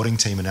the sporting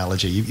team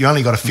analogy. You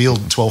only got to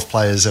field 12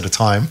 players at a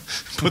time,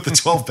 put the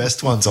 12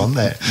 best ones on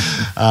there.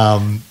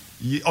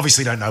 You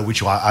obviously don't know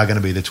which are going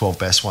to be the 12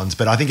 best ones,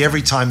 but I think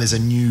every time there's a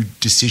new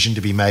decision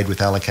to be made with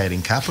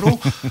allocating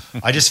capital,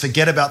 I just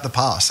forget about the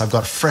past. I've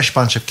got a fresh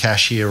bunch of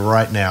cash here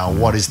right now.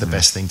 What is the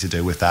best thing to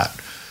do with that?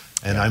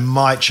 And I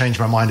might change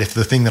my mind if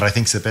the thing that I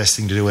think is the best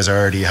thing to do is I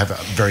already have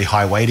a very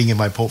high weighting in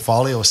my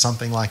portfolio or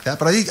something like that.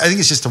 But I think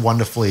it's just a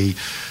wonderfully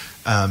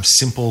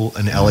simple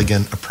and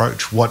elegant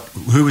approach.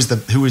 Who is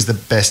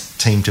the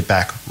best team to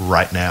back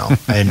right now,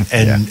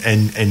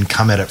 and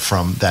come at it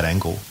from that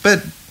angle.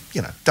 But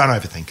don't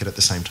overthink it at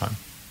the same time.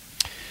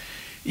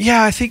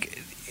 Yeah, I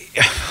think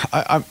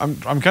I'm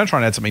going to try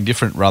and add something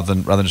different rather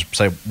than just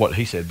say what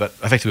he said, but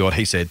effectively what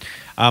he said.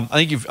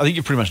 I think you've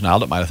pretty much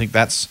nailed it, mate. I think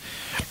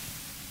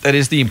that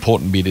is the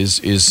important bit.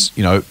 Is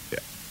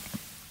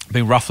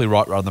being roughly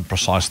right rather than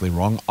precisely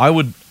wrong. I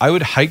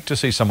would hate to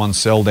see someone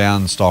sell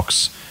down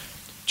stocks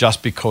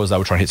just because they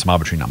were trying to hit some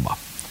arbitrary number.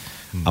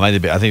 I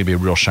think it'd be a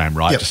real shame,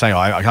 right? Just saying,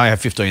 I can only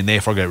have 15,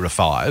 therefore I get rid of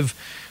 5.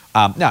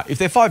 Now, if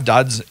they're 5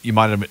 duds, you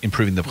might end up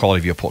improving the quality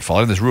of your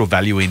portfolio. There's real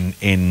value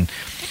in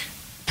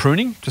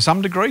pruning to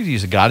some degree. To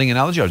use a gardening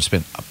analogy, I just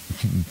spent a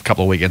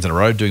couple of weekends in a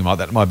row doing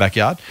that in my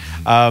backyard.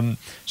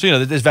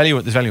 So there's value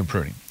in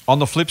pruning. On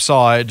the flip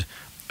side,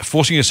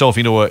 forcing yourself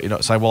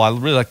into say, well, I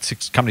really like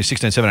companies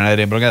 16, 17, and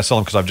 18, but I'm going to sell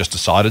them because I've just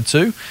decided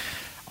to.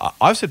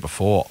 I've said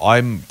before,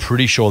 I'm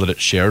pretty sure that at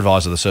Share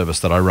Advisor, the service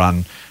that I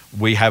run,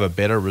 we have a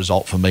better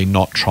result for me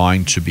not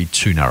trying to be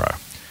too narrow.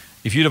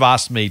 If you'd have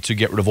asked me to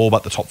get rid of all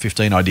but the top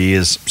 15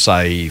 ideas,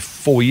 say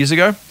 4 years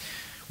ago,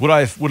 would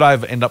I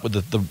have ended up with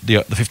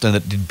the 15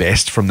 that did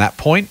best from that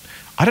point?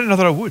 I don't know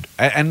that I would,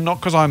 and not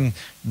because I'm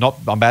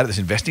bad at this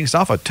investing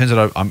stuff. It turns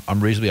out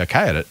I'm reasonably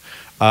okay at it,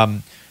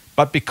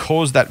 but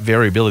because that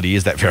variability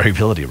is that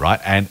variability, right?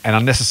 And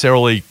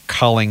unnecessarily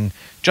culling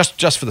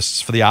just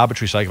for the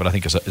arbitrary sake of it, I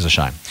think is a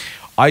shame.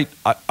 I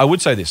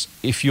would say this: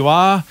 if you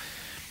are,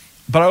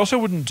 but I also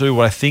wouldn't do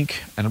what I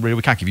think, and really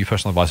we can't give you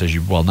personal advice as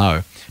you well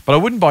know. But I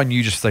wouldn't buy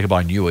new just for the sake of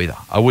buying new either.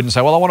 I wouldn't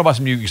say, well, I want to buy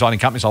some new exciting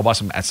companies, so I'll buy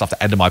some stuff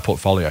to add to my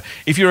portfolio.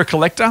 If you're a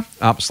collector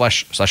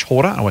slash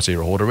hoarder, I won't say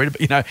you're a hoarder, reader,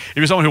 but if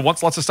you're someone who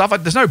wants lots of stuff,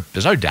 there's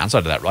no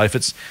downside to that, right? If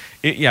it's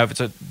if it's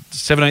a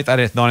 17th,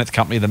 18th, 19th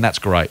company, then that's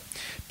great.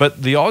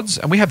 But the odds,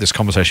 and we have this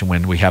conversation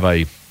when we have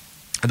at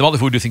the Motley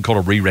Fool, we do a thing called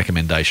a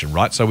re-recommendation,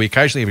 right? So we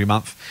occasionally every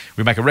month,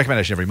 we make a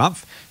recommendation every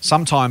month.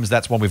 Sometimes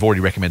that's one we've already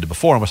recommended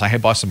before, and we're saying, hey,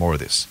 buy some more of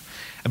this.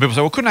 And people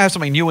say, well, couldn't I have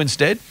something new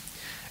instead?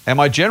 And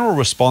my general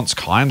response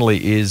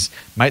kindly is,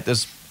 mate,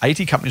 there's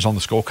 80 companies on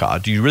the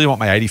scorecard. Do you really want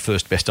my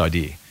 81st best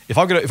idea? If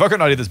I've got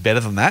an idea that's better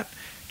than that,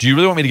 do you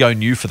really want me to go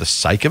new for the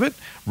sake of it,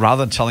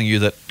 rather than telling you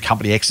that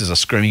company X is a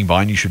screaming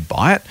buy and you should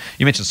buy it?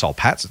 You mentioned Soul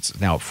Pats. It's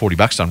now at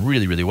 $40, done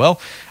really, really well.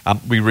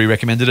 We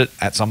re-recommended it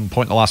at some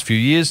point in the last few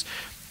years.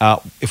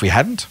 If we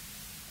hadn't,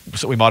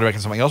 so we might have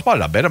reckoned something else. Might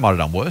have done better, might have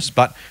done worse.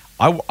 But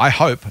I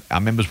hope our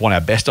members want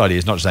our best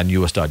ideas, not just our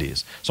newest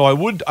ideas. So I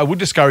would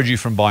discourage you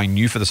from buying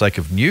new for the sake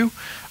of new.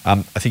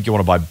 I think you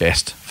want to buy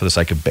best for the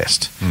sake of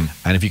best.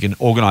 And if you can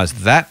organise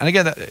that, and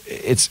again,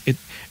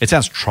 it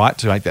sounds trite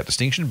to make that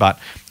distinction, but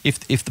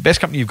if the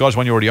best company you've got is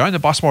one you already own,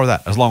 then buy some more of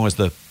that, as long as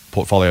the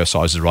portfolio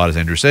size is right, as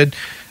Andrew said.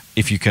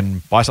 If you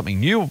can buy something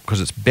new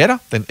because it's better,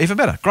 then even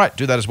better. Great,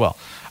 do that as well.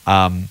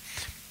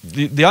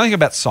 The only thing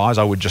about size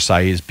I would just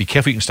say is be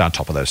careful you can stay on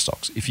top of those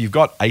stocks. If you've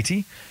got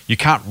 80, you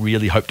can't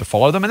really hope to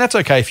follow them, and that's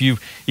okay. If you're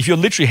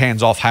literally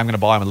hands off, hey, I'm going to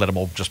buy them and let them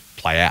all just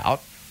play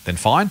out, then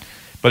fine.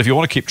 But if you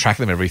want to keep track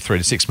of them every 3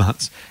 to 6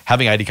 months,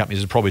 having 80 companies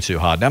is probably too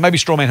hard. Now, maybe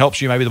Strawman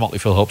helps you, maybe the Motley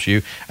Fool helps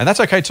you, and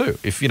that's okay too.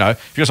 If you've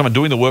got someone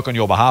doing the work on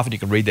your behalf and you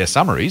can read their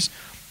summaries,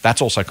 that's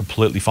also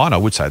completely fine. I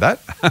would say that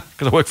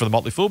because I work for the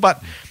Motley Fool.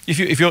 But if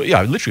you're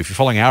literally if you're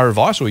following our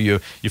advice or you're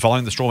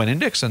following the Strawman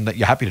Index and that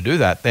you're happy to do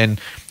that, then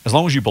as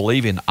long as you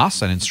believe in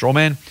us and in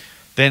Strawman,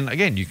 then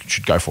again you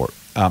should go for it.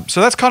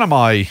 So that's kind of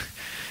my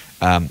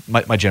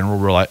general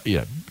rule.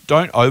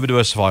 Don't over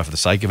diversify for the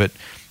sake of it.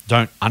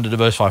 Don't under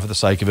diversify for the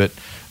sake of it.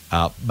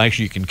 Make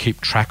sure you can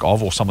keep track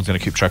of, or someone's going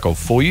to keep track of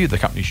for you, the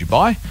companies you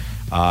buy,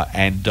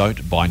 and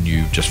don't buy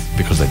new just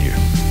because they're new.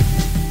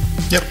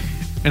 Yep.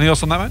 Anything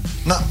else on that, mate?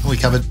 No, we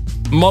covered.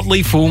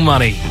 Motley Fool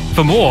Money.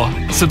 For more,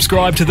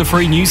 subscribe to the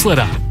free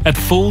newsletter at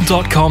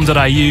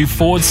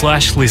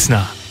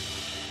fool.com.au/listener.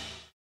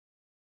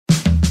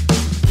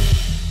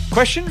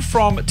 Question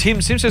from Tim.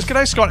 Tim says,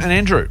 G'day, Scott and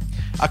Andrew.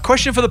 A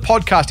question for the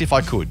podcast, if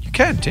I could. You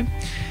can, Tim.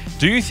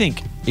 Do you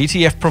think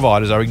ETF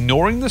providers are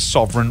ignoring the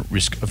sovereign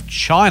risk of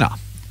China?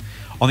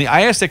 On the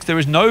ASX, there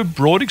is no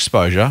broad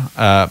exposure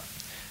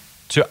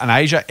to an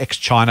Asia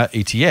ex-China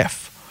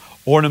ETF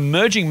or an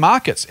emerging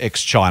markets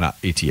ex-China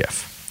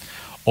ETF.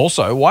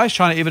 Also, why is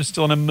China even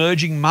still an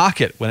emerging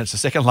market when it's the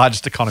second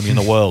largest economy in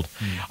the world?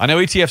 I know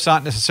ETFs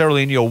aren't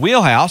necessarily in your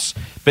wheelhouse,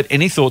 but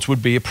any thoughts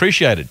would be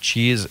appreciated.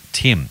 Cheers,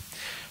 Tim.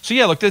 So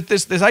yeah, look,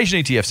 there's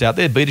Asian ETFs out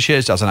there.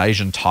 BetaShares does an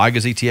Asian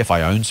Tigers ETF.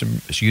 I own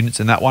some units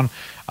in that one,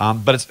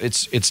 but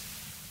it's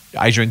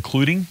Asia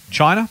including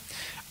China.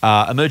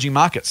 Emerging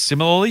markets,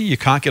 similarly, you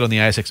can't get on the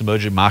ASX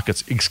emerging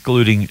markets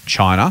excluding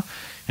China.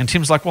 And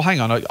Tim's like, well, hang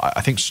on, I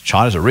think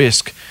China's a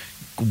risk.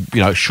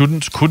 Wouldn't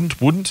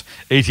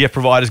ETF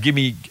providers give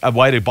me a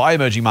way to buy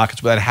emerging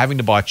markets without having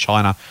to buy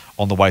China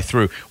on the way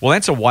through? We'll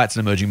answer why it's an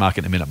emerging market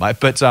in a minute, mate.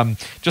 But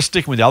just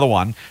sticking with the other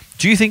one,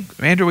 do you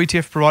think, Andrew,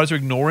 ETF providers are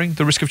ignoring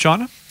the risk of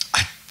China?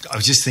 I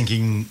was just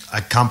thinking,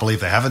 I can't believe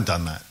they haven't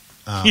done that.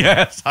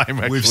 Yes,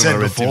 we've said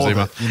before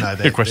that, you know,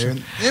 Good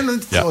question.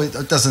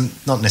 it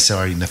doesn't, not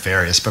necessarily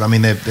nefarious, but I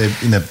mean, they're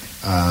in the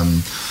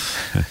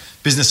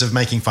business of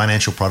making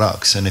financial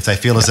products, and if they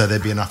feel as though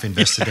there'd be enough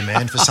investor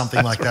demand for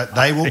something like that,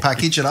 they will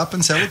package it up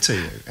and sell it to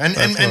you. And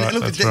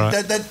look,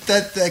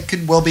 that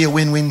could well be a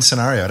win-win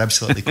scenario. It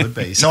absolutely could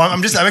be. So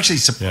I'm actually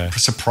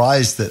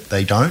surprised that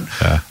they don't.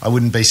 Yeah. I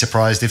wouldn't be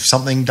surprised if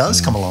something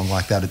does come along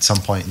like that at some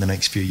point in the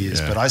next few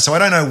years. Yeah. But I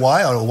don't know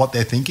why or what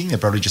they're thinking. They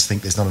probably just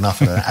think there's not enough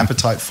of an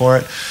appetite for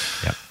it.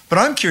 Yep. But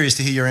I'm curious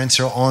to hear your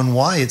answer on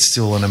why it's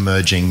still an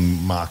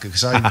emerging market,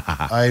 because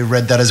I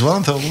read that as well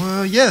and thought,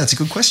 well, yeah, that's a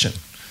good question.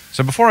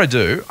 So before I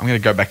do, I'm going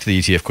to go back to the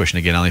ETF question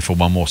again, only for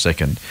one more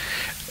second.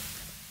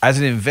 As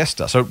an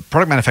investor, so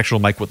product manufacturer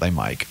will make what they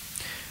make.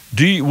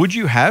 Do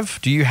you have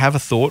a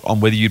thought on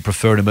whether you'd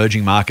prefer an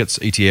emerging markets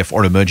ETF or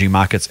an emerging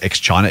markets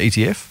ex-China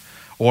ETF,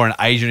 or an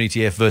Asian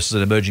ETF versus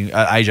an emerging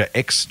Asia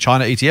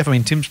ex-China ETF? I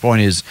mean, Tim's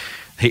point is,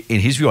 in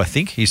his view, I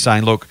think he's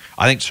saying, look,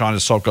 I think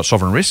China's got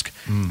sovereign risk,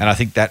 and I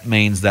think that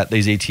means that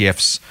these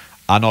ETFs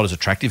are not as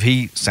attractive.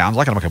 He sounds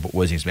like, I'm not going to put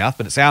words in his mouth,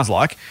 but it sounds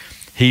like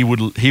he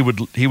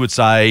would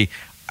say,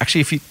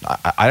 actually,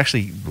 I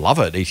actually love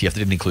an ETF that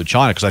didn't include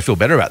China because I feel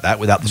better about that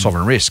without the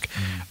sovereign risk.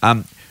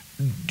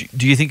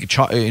 Do you think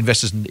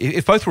investors,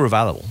 if both were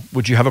available,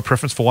 would you have a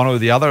preference for one or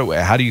the other?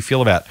 How do you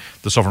feel about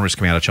the sovereign risk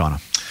coming out of China?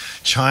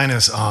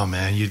 China's,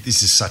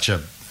 this is such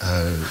a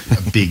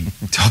big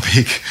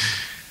topic.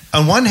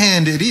 On one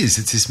hand, it's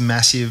this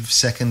massive,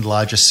 second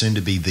largest, soon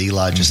to be the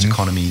largest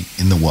economy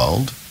in the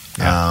world.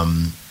 Yeah.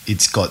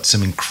 It's got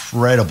some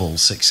incredible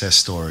success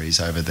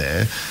stories over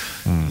there.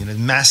 You know,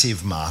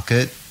 massive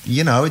market.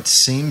 You know, it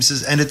seems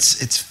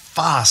it's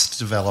fast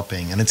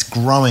developing, and it's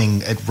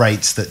growing at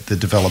rates that the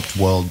developed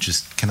world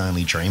just can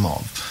only dream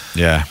of.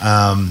 Yeah.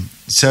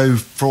 So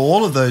for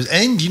all of those,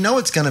 and you know,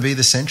 it's going to be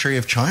the century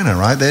of China,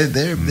 right?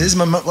 There's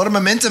a lot of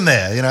momentum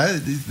there. You know,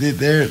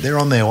 they're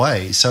on their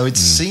way. So it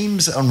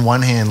seems on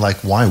one hand like,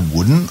 why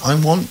wouldn't I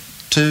want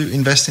to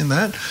invest in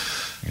that?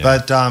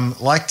 Yeah.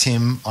 But like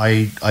Tim,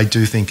 I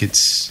do think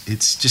it's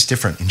just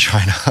different in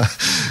China.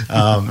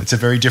 It's a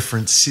very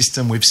different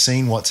system. We've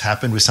seen what's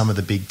happened with some of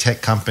the big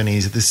tech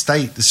companies. The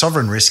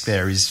sovereign risk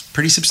there is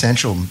pretty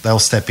substantial. They'll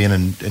step in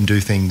and do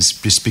things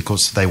just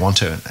because they want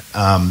to.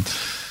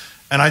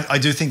 And I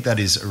do think that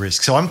is a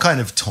risk. So I'm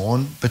kind of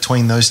torn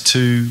between those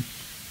two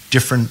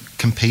different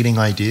competing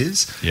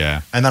ideas.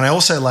 Yeah. And then I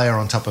also layer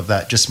on top of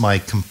that just my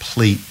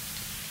complete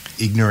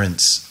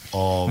ignorance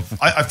of,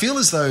 I feel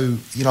as though,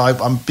 you know,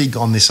 I'm big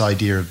on this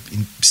idea of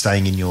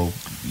staying in your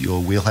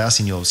wheelhouse,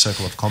 in your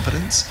circle of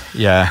competence.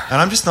 Yeah.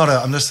 And I'm just not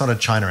a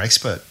China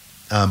expert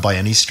by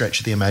any stretch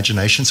of the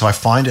imagination. So I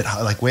find it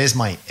like, where's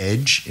my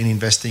edge in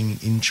investing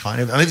in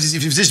China? I mean,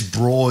 if it's this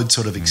broad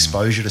sort of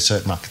exposure to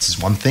certain markets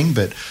is one thing,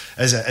 but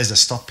as a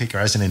stock picker,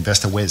 as an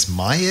investor, where's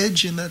my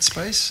edge in that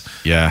space?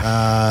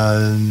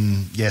 Yeah.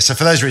 So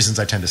for those reasons,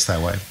 I tend to stay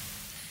away.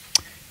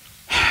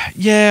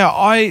 Yeah,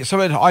 I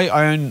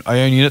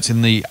own units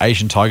in the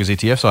Asian Tigers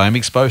ETF, so I am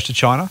exposed to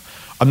China.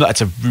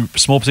 It's a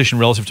small position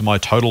relative to my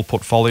total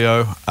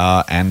portfolio,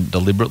 and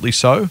deliberately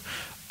so.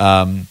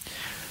 So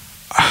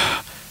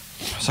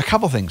a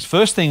couple of things.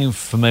 First thing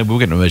for me, we'll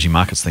get an emerging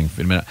markets thing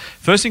in a minute.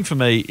 First thing for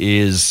me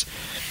is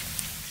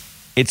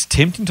it's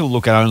tempting to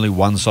look at only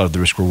one side of the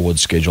risk-reward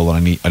schedule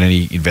on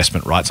any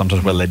investment, right?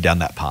 Sometimes we're led down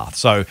that path.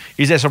 So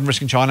is there some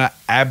risk in China?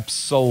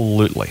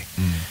 Absolutely.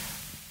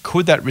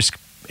 Could that risk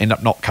end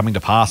up not coming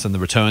to pass and the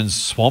returns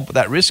swamp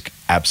that risk?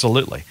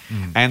 Absolutely.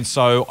 And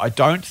so I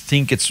don't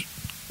think it's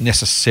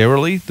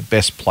necessarily the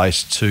best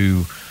place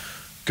to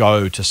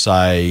go to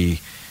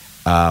say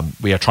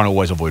we are trying to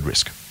always avoid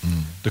risk.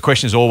 The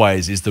question is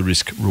always, is the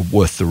risk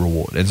worth the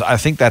reward? And I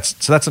think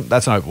that's an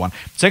open one.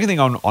 Second thing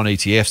on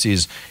ETFs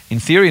is,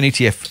 in theory, an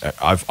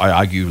ETF, I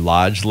argue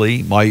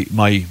largely,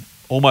 my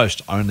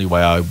almost only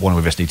way I want to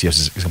invest in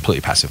ETFs is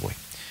completely passively.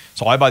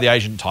 So I buy the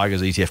Asian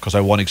Tigers ETF because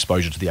I want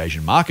exposure to the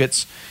Asian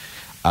markets.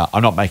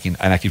 I'm not making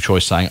an active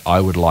choice saying I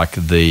would like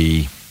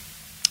pick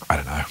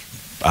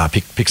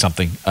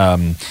something.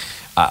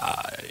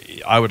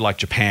 I would like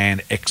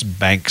Japan, X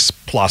banks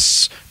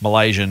plus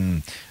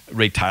Malaysian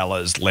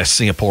retailers, less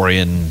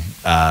Singaporean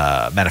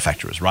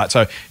manufacturers, right?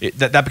 So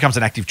that becomes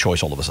an active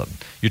choice all of a sudden.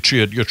 You're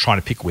trying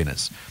to pick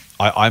winners.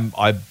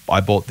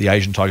 I bought the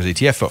Asian Tigers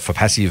ETF for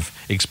passive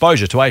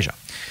exposure to Asia.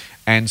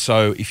 And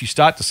so if you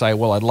start to say,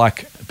 well, I'd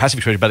like passive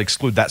exposure, but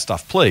exclude that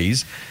stuff,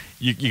 please,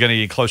 you're going to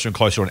get closer and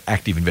closer to an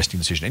active investing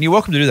decision. And you're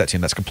welcome to do that,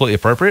 Tim. That's completely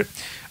appropriate.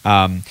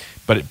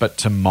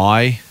 But in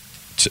my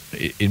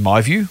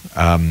view,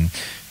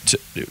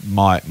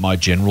 my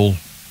general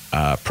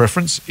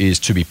preference is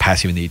to be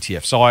passive in the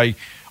ETF. So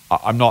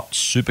I'm not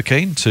super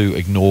keen to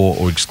ignore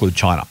or exclude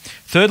China.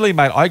 Thirdly,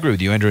 mate, I agree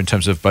with you, Andrew, in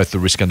terms of both the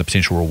risk and the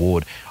potential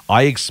reward.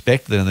 I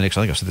expect that in the next,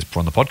 I think I said this before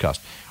on the podcast,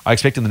 I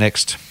expect in the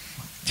next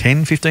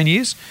 10, 15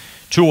 years,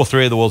 2 or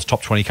 3 of the world's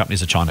top 20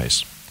 companies are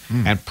Chinese.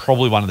 And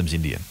probably one of them is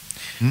Indian.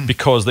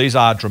 Because these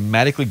are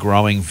dramatically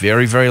growing,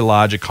 very, very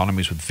large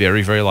economies with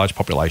very, very large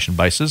population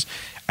bases.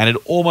 And it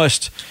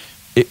almost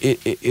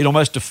it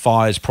almost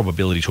defies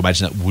probability to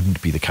imagine that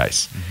wouldn't be the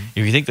case.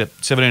 If you think that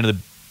 17 of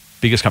the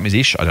biggest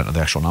companies-ish, I don't know the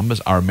actual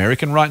numbers, are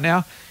American right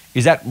now,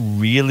 is that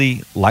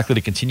really likely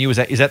to continue? Is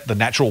that the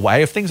natural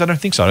way of things? I don't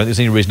think so. I don't think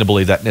there's any reason to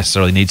believe that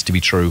necessarily needs to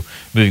be true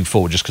moving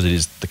forward just because it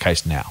is the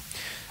case now.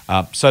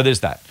 So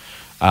there's that.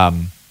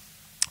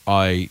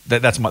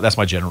 That's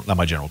my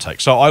general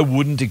take. So I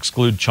wouldn't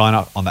exclude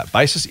China on that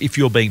basis if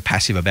you're being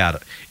passive about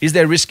it. Is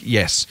there risk?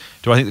 Yes.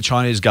 Do I think the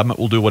Chinese government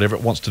will do whatever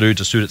it wants to do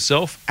to suit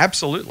itself?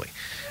 Absolutely.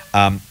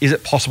 Is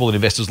it possible that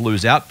investors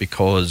lose out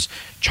because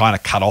China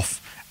cut off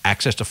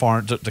access to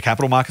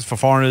capital markets for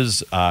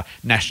foreigners,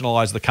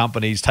 nationalise the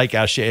companies, take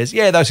our shares?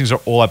 Yeah, those things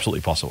are all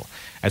absolutely possible.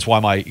 That's why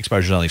my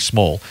exposure is only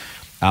small.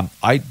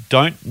 I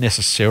don't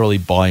necessarily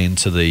buy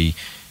into the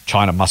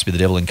China must be the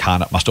devil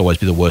incarnate, must always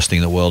be the worst thing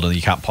in the world, and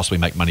you can't possibly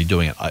make money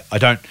doing it. I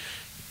don't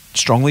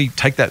strongly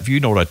take that view,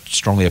 nor would I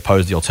strongly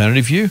oppose the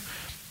alternative view,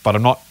 but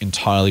I'm not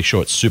entirely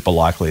sure it's super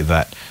likely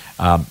that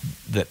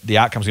that the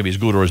outcome's going to be as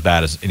good or as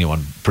bad as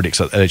anyone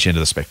predicts at each end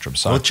of the spectrum.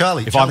 So,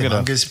 Charlie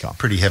Munger's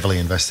pretty heavily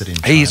invested in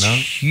China. He's a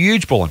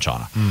huge bull in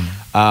China.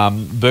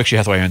 Berkshire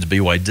Hathaway owns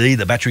BYD,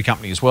 the battery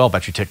company as well,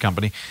 battery tech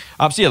company.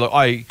 So yeah, look,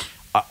 I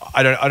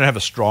don't have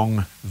a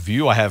strong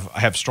view. I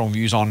have strong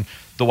views on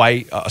the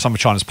way some of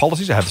China's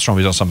policies. I have strong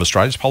views on some of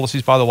Australia's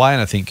policies, by the way,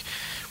 and I think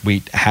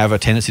we have a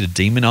tendency to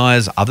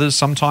demonise others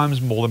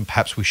sometimes more than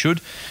perhaps we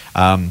should.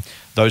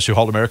 Those who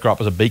hold America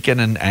up as a beacon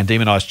and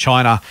demonise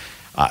China,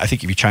 I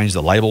think if you change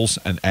the labels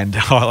and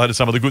highlighted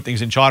some of the good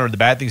things in China and the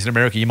bad things in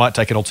America, you might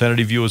take an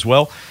alternative view as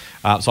well.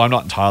 So I'm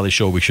not entirely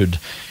sure we should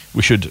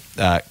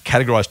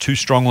categorise too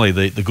strongly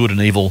the good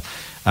and evil,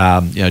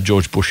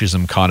 George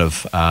Bushism kind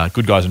of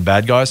good guys and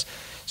bad guys.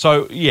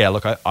 So yeah,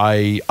 look,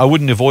 I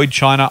wouldn't avoid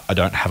China. I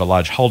don't have a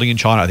large holding in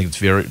China. I think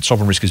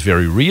sovereign risk is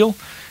very real.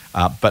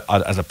 But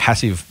as a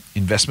passive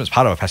investment, as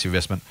part of a passive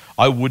investment,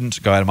 I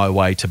wouldn't go out of my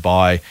way to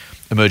buy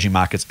emerging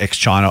markets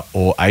ex-China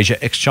or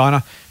Asia ex-China.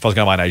 If I was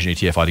going to buy an Asian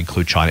ETF, I'd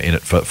include China in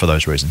it for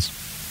those reasons.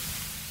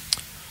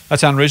 That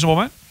sound reasonable,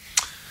 mate?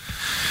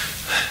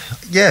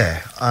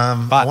 Yeah.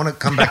 I want to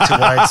come back to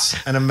why it's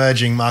an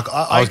emerging market.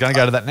 I was going to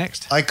go to that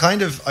next. I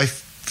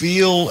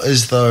feel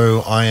as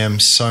though I am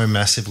so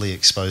massively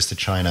exposed to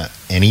China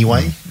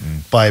anyway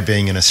by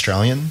being an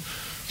Australian.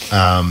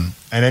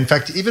 And in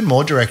fact, even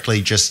more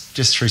directly, just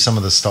through some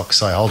of the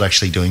stocks I hold,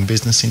 actually doing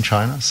business in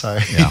China. So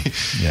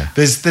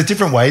there's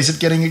different ways of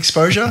getting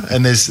exposure,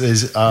 and there's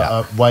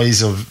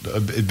ways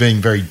of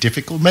being very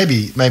difficult.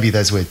 Maybe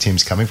that's where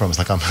Tim's coming from. It's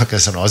like, I'm an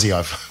Aussie.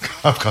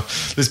 I've got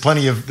there's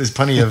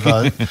plenty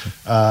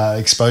of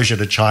exposure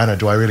to China.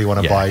 Do I really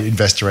want to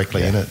invest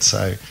directly in it?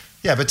 So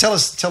yeah, but tell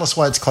us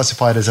why it's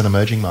classified as an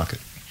emerging market.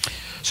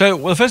 So,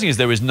 well, the first thing is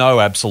there is no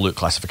absolute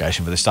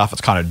classification for this stuff.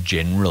 It's kind of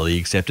generally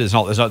accepted.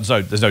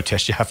 There's no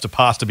test you have to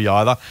pass to be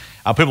either.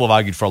 People have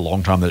argued for a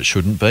long time that it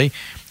shouldn't be.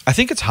 I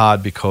think it's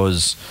hard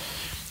because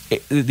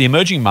the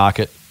emerging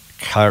market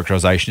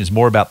characterization is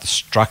more about the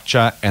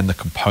structure and the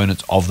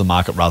components of the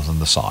market rather than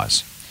the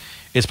size.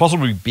 It's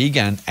possible to be big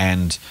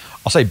and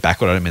I'll say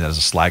backward. I don't mean that as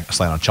a slang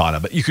on China,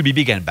 but you could be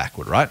big and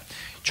backward, right?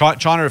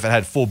 China, if it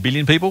had 4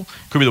 billion people,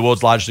 could be the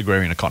world's largest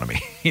agrarian economy,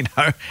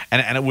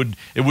 and it wouldn't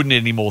need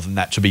any more than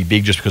that to be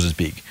big just because it's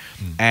big.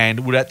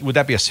 And would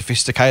that be a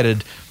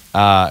sophisticated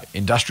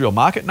industrial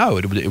market? No,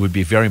 it would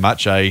be very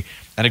much an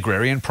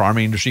agrarian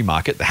primary industry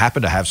market that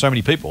happened to have so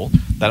many people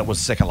that it was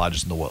the second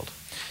largest in the world.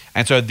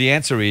 And so the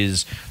answer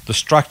is the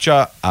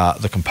structure,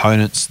 the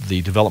components,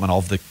 the development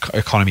of the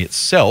economy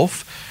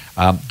itself.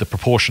 The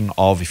proportion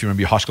of, if you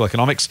remember your high school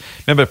economics,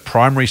 remember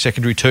primary,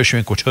 secondary, tertiary,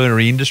 and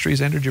quaternary industries,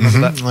 Andrew? Do you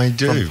remember that? I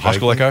do. From high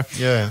school eco?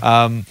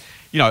 Yeah.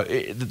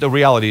 The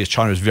reality is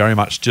China is very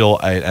much still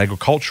an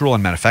agricultural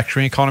and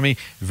manufacturing economy.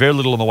 Very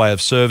little in the way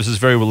of services,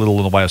 very little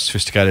in the way of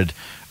sophisticated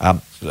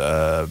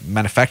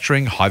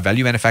manufacturing,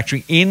 high-value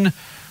manufacturing in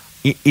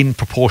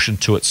proportion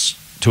to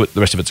the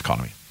rest of its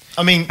economy.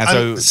 I mean,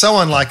 so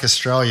unlike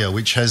Australia,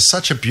 which has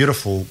such a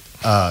beautiful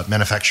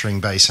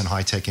manufacturing base and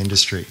high-tech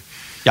industry.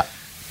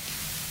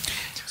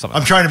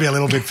 I'm trying to be a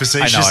little bit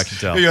facetious. I know, I can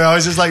tell. I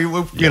was just like,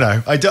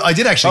 I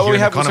did actually hear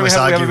an economist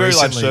argue recently. We have a very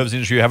large service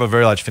industry. We have a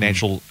very large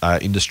financial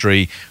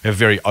industry. We have a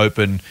very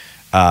open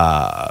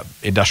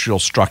industrial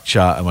structure.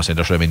 And when I say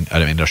industrial, I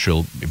don't mean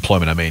industrial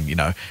employment. I mean,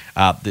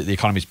 the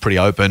economy is pretty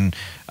open.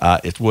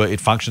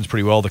 It functions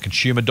pretty well. The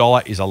consumer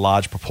dollar is a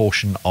large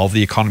proportion of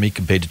the economy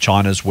compared to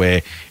China's,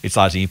 where it's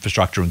largely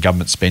infrastructure and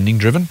government spending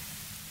driven.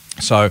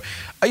 So,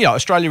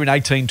 Australia in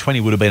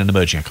 1820 would have been an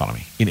emerging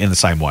economy in the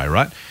same way,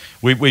 right?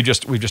 We've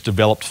just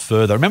developed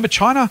further. Remember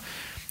China,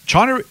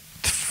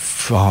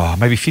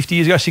 maybe 50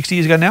 years ago, 60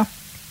 years ago now,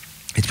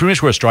 it's pretty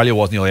much where Australia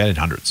was in the early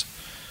 1800s.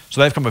 So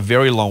they've come a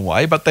very long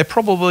way, but they're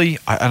probably,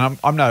 and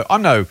I'm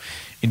no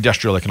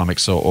industrial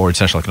economics or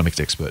international economics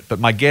expert, but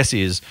my guess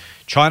is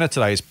China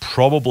today is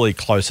probably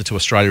closer to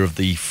Australia of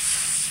the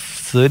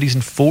 30s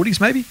and 40s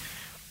maybe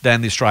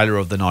than the Australia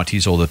of the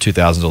 90s or the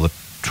 2000s or the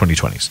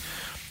 2020s.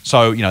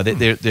 So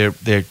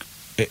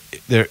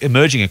they're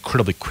emerging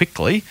incredibly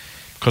quickly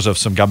because of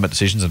some government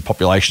decisions and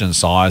population and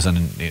size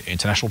and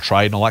international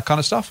trade and all that kind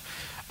of stuff.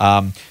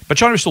 But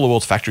China is still the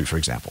world's factory, for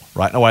example,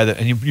 right? In a way that,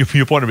 and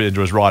your point of it,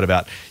 Andrew, is right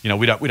about,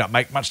 we don't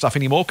make much stuff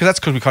anymore, because that's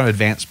because we kind of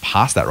advanced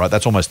past that, right?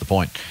 That's almost the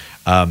point.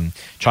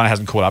 China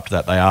hasn't caught up to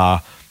that. They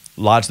are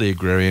largely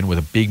agrarian with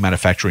a big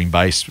manufacturing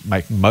base,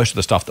 making most of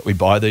the stuff that we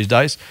buy these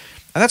days.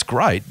 And that's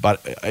great,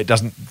 but they're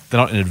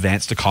not an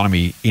advanced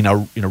economy in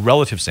a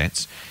relative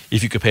sense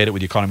if you compared it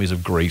with the economies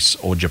of Greece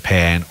or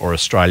Japan or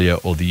Australia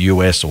or the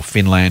US or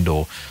Finland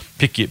or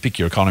pick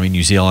your economy,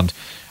 New Zealand.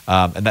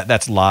 And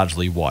that's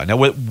largely why. Now,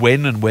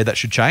 when and where that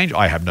should change,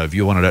 I have no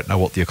view on it. I don't know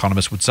what the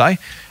economists would say.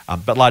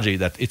 But largely,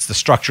 that it's the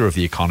structure of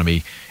the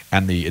economy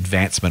and the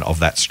advancement of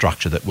that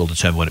structure that will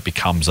determine when it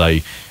becomes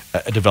a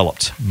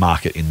developed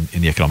market in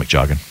the economic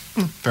jargon.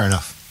 Fair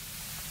enough.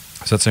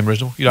 Does that seem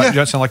reasonable? You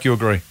don't sound like you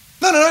agree.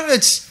 No. I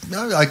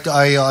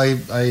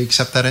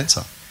accept that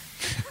answer.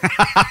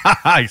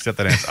 I accept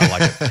that answer. I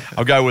like it.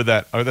 I'll go with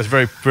that. That's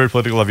very, very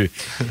political of you.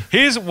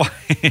 Here's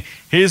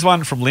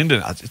one from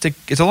Lyndon.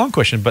 It's a long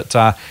question, but it's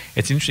an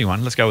interesting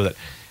one. Let's go with it.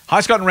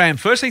 Hi, Scott and Ram.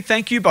 Firstly,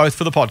 thank you both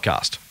for the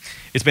podcast.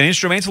 It's been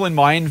instrumental in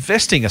my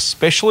investing,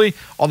 especially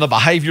on the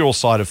behavioural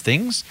side of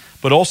things,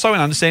 but also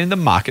in understanding the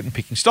market and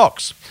picking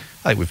stocks.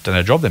 I think we've done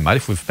our job then, mate,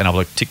 if we've been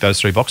able to tick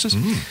those 3 boxes.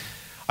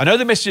 I know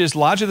the message is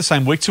largely the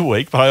same week to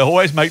week, but I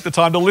always make the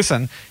time to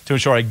listen to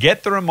ensure I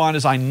get the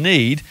reminders I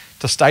need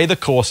to stay the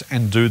course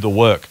and do the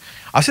work.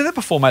 I've said that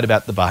before, mate,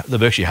 about the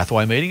Berkshire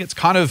Hathaway meeting. It's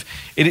kind of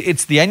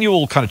it's the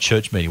annual kind of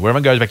church meeting where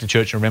everyone goes back to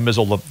church and remembers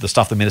all the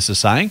stuff the minister's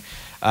saying.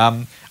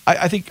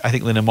 I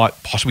think Linda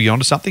might possibly be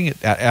onto something.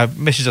 Our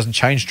message doesn't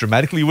change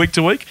dramatically week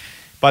to week,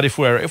 but if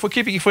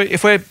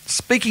we're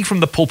speaking from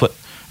the pulpit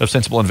of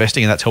sensible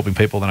investing and that's helping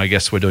people, then I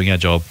guess we're doing our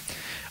job.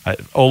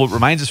 All that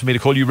remains is for me to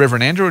call you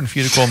Reverend Andrew and for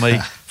you to call me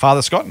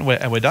Father Scott, and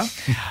we're done.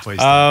 Please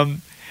all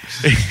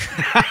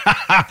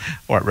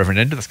right, Reverend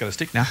Andrew, that's going to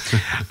stick now.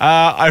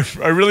 I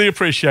really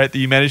appreciate that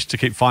you managed to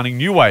keep finding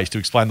new ways to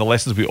explain the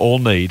lessons we all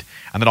need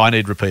and that I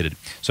need repeated.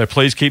 So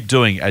please keep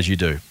doing as you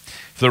do.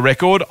 For the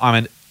record,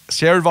 I'm a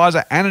share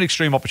advisor and an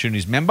Extreme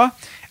Opportunities member,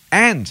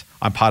 and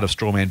I'm part of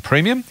Strawman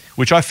Premium,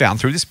 which I found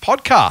through this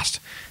podcast.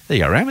 There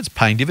you go, Ram. It's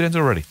paying dividends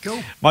already.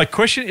 Cool. My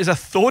question is a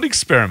thought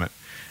experiment.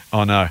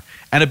 Oh, no.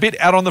 And a bit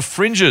out on the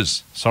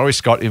fringes. Sorry,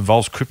 Scott,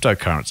 involves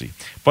cryptocurrency.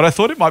 But I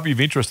thought it might be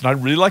of interest, and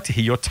I'd really like to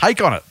hear your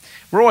take on it.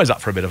 We're always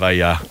up for a bit of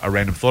a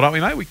random thought, aren't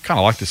we, mate? We kind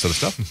of like this sort of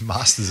stuff.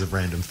 Masters of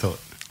random thought.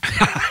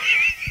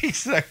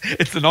 It's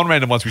the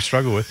non-random ones we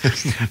struggle with.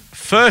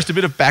 First, a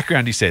bit of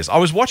background, he says. I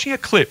was watching a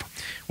clip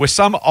where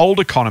some old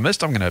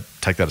economist, I'm going to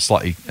take that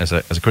slightly as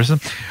a criticism,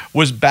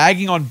 was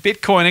bagging on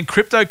Bitcoin and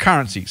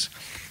cryptocurrencies,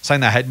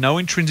 saying they had no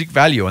intrinsic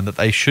value and that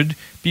they should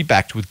be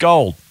backed with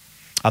gold.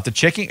 After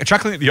chuckling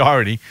at the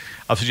irony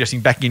of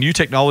suggesting backing a new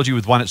technology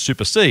with one it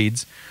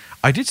supersedes,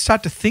 I did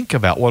start to think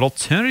about what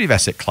alternative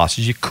asset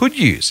classes you could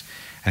use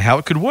and how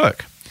it could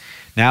work.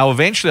 Now,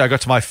 eventually, I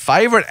got to my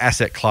favourite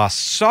asset class.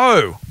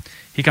 So,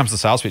 here comes the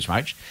sales pitch,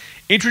 mate.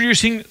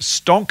 Introducing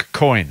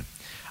StonkCoin,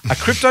 a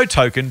crypto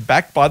token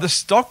backed by the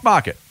stock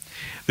market.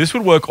 This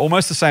would work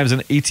almost the same as an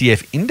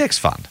ETF index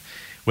fund,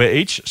 where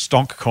each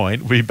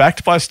StonkCoin would be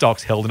backed by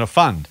stocks held in a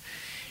fund.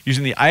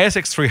 Using the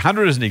ASX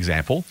 300 as an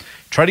example,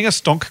 trading a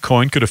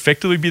StonkCoin could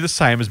effectively be the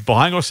same as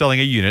buying or selling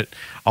a unit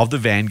of the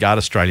Vanguard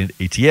Australian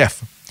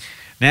ETF.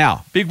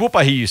 Now, big whoop,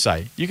 I hear you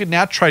say. You can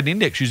now trade an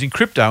index using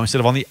crypto instead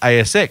of on the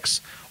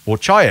ASX or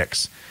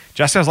Chi-X.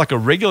 Just sounds like a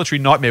regulatory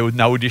nightmare with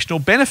no additional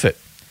benefit.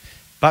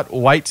 But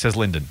wait, says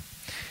Lyndon.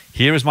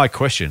 Here is my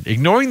question.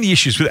 Ignoring the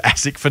issues with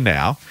ASIC for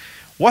now,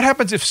 what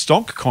happens if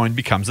StonkCoin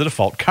becomes the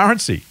default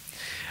currency?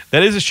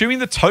 That is, assuming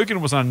the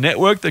token was on a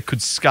network that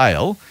could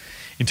scale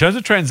in terms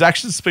of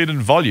transaction speed and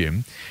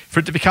volume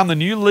for it to become the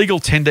new legal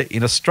tender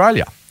in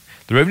Australia.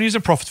 The revenues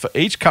and profits for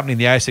each company in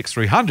the ASX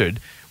 300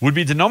 would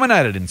be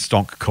denominated in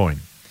StonkCoin.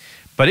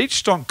 But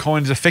each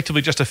StonkCoin is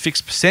effectively just a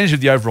fixed percentage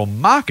of the overall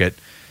market,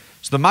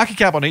 so the market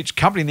cap on each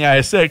company in the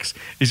ASX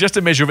is just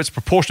a measure of its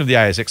proportion of the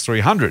ASX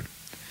 300.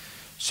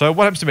 So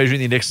what happens to measuring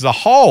the index as a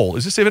whole?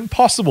 Is this even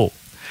possible?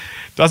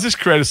 Does this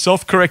create a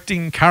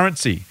self-correcting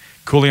currency,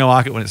 cooling a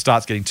market when it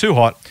starts getting too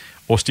hot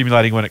or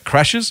stimulating when it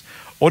crashes?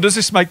 Or does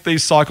this make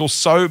these cycles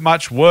so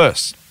much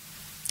worse?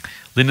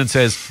 Lyndon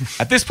says,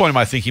 at this point in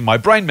my thinking, my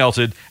brain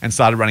melted and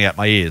started running out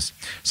my ears.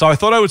 So I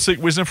thought I would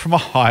seek wisdom from a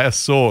higher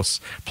source.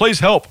 Please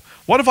help.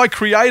 What have I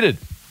created?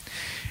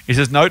 He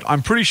says, note,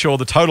 I'm pretty sure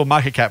the total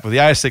market cap of the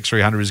ASX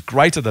 300 is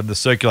greater than the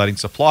circulating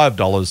supply of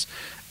dollars,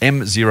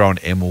 M0 and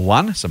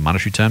M1, some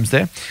monetary terms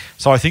there.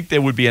 So I think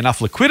there would be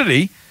enough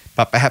liquidity,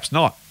 but perhaps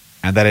not.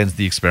 And that ends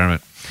the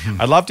experiment.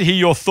 I'd love to hear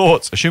your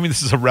thoughts, assuming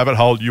this is a rabbit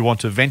hole you want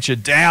to venture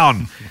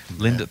down.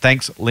 Linda,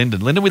 thanks, Lyndon.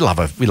 Lyndon, we love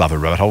a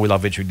rabbit hole. We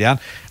love venturing down.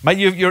 Mate,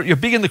 you're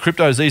big in the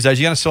cryptos these days.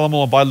 You're going to sell them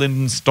all and buy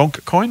Lyndon's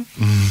StonkCoin?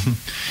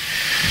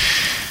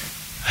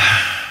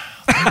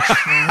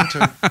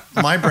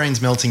 My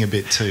brain's melting a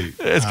bit too.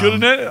 It's good,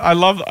 isn't it?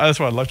 That's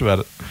what I loved about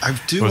it. I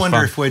do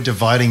wonder if we're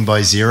dividing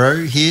by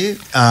zero here,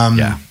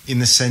 in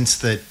the sense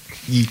that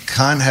you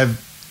can't have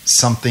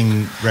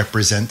something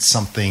represent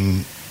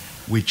something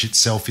which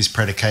itself is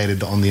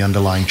predicated on the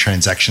underlying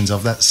transactions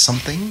of that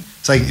something.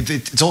 So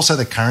it's also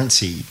the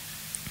currency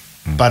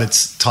but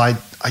it's tied.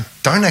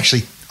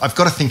 I've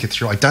got to think it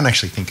through. I don't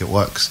actually think it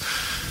works.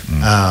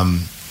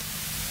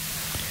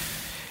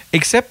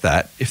 Except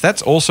that if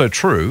that's also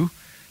true,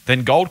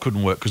 then gold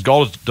couldn't work because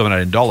gold is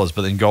dominated in dollars,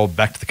 but then gold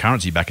backed the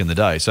currency back in the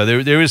day. So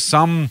there is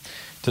some,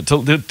 to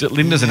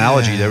Linda's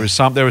analogy, there was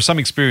some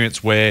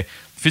experience where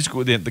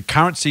the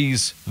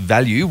currency's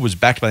value was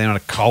backed by the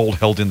amount of gold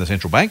held in the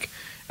central bank,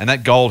 and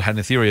that gold had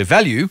in theory a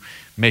value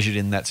measured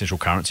in that central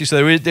currency.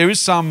 So there is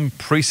some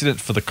precedent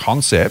for the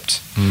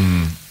concept.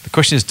 The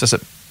question is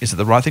it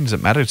the right thing? Does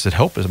it matter? Does it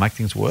help? Does it make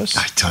things worse?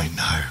 I don't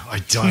know.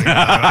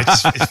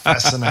 It's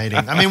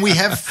fascinating. I mean, we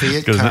have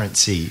fiat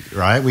currency,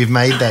 right? We've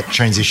made that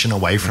transition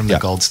away from the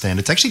gold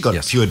standard. It's actually got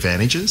a few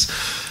advantages.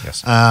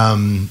 Yes.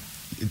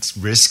 It's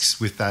risks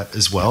with that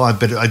as well. I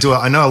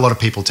know a lot of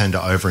people tend to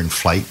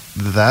overinflate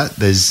that.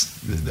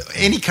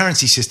 Any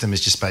currency system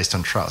is just based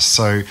on trust.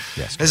 So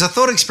as a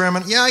thought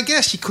experiment, I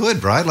guess you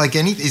could, right? Like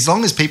as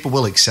long as people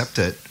will accept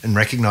it and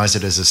recognize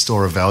it as a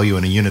store of value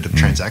and a unit of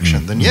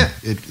transaction, then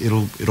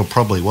it'll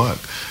probably work.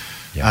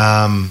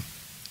 Yeah.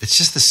 It's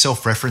just the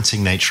self-referencing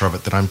nature of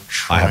it that I'm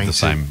trying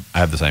I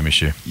have the same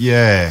issue.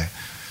 Yeah.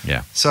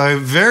 Yeah. So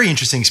very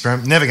interesting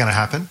experiment. Never going to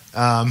happen.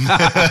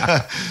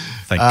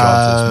 Thank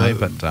God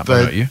it's me, but what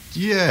about you?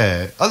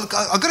 Yeah. I've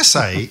got to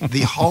say,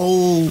 the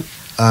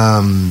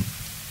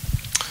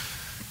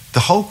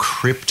whole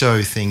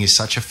crypto thing is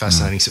such a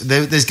fascinating.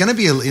 There's going to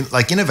be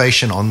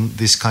innovation on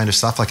this kind of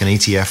stuff, like an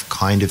ETF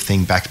kind of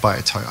thing backed by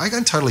a token. I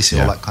can totally see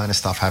all that kind of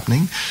stuff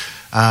happening.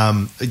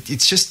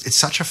 It's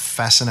such a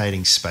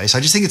fascinating space. I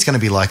just think it's going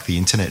to be like the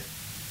internet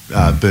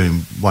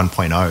boom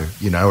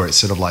 1.0, where it's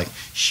sort of like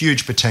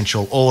huge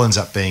potential, all ends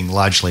up being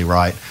largely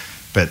right,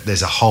 but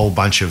there's a whole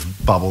bunch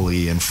of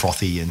bubbly and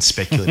frothy and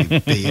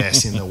speculative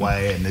BS in the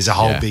way, and there's a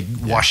whole big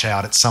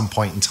washout at some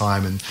point in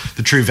time, and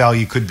the true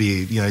value could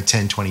be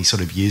 10, 20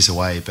 sort of years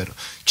away. But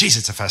geez,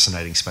 it's a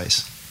fascinating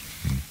space,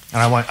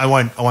 and I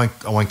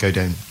won't go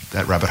down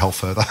that rabbit hole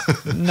further.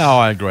 No,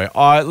 I agree.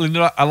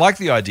 Linda, I like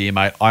the idea,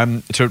 mate.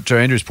 To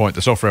Andrew's point,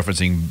 the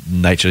self-referencing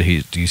nature,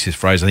 to use his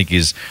phrase, I think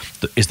is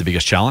the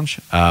biggest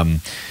challenge.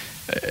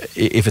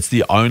 If it's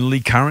the only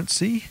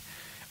currency,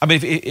 I mean,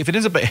 if it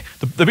ends up,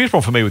 the biggest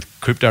problem for me with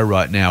crypto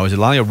right now is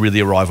it'll only really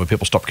arrive when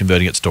people stop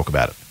converting it to talk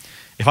about it.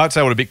 If I'd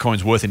say what a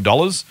Bitcoin's worth in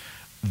dollars,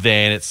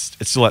 then it's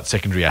still that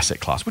secondary asset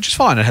class, which is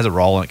fine. It has a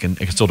role and it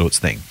can still do its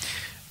thing.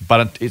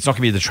 But it's not going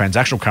to be the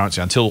transactional currency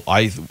until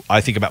I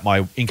think about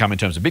my income in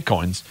terms of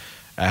Bitcoins,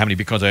 how many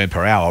Bitcoins I earn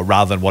per hour,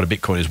 rather than what a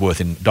Bitcoin is worth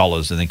in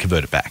dollars and then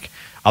convert it back.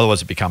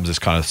 Otherwise, it becomes this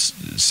kind of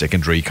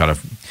secondary kind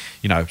of,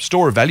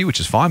 store of value, which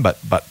is fine. But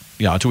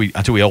until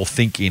we all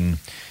think in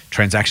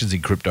transactions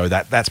in crypto,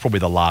 that's probably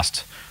the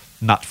last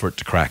nut for it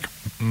to crack.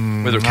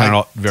 Whether it can or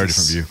not, very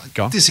different view.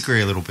 Go on. I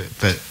disagree a little bit,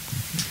 but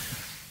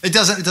it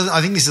doesn't. I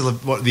think this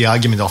is what the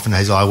argument often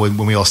is.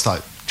 When we all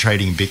start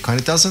trading in Bitcoin,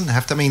 it doesn't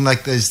have to. I mean,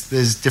 like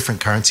there's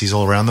different currencies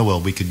all around the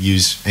world. We could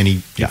use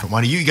any different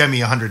one. You gave me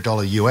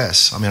 $100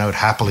 US. I mean, I would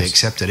happily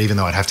accept it, even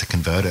though I'd have to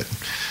convert it.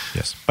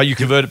 Yes, but you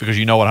convert it because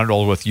you know what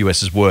 $100 worth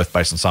US is worth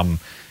based on some.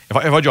 If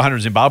I had you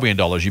 100 Zimbabwean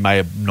dollars, you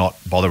may not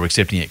bother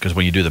accepting it because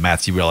when you do the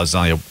maths, you realise it's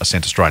only a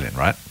cent Australian,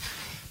 right?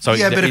 So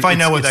but if I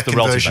know what that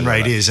conversion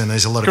rate is, and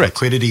there's a lot of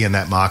liquidity in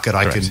that market,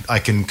 I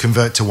can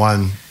convert to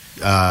one,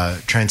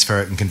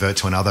 transfer it, and convert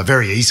to another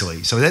very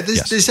easily. So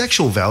there's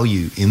actual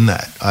value in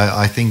that.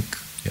 I think.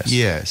 Yes.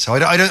 Yeah, so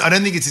I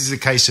don't think it's a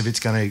case of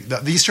it's going to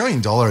the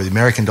Australian dollar, the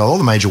American dollar, all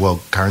the major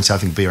world currency. I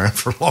think will be around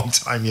for a long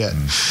time yet.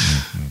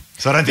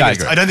 So I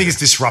don't think it's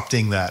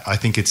disrupting that. I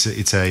think it's an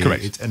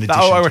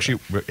addition.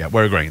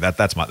 We're agreeing.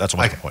 That's my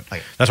point.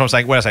 Okay. That's what I'm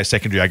saying. When I say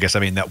secondary, I guess I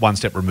mean that one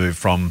step removed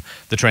from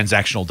the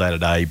transactional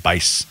day-to-day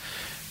base.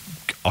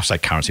 I'll say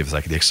currency for the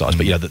sake of the exercise,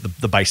 but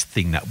the base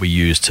thing that we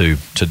use to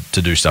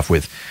do stuff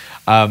with.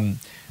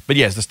 But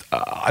yes,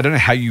 I don't know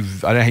how you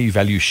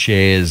value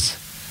shares.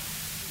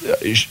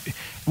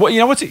 Well,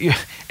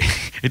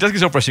 it does get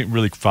self-referencing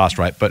really fast,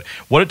 right? But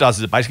what it does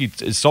is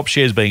it stops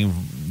shares being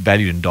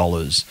valued in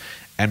dollars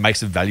and makes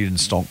them valued in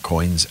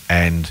StonkCoins.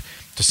 And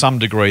to some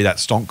degree, that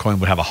StonkCoin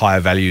would have a higher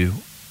value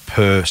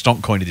per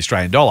StonkCoin to the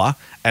Australian dollar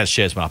as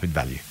shares went up in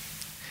value.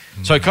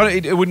 So it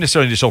wouldn't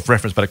necessarily be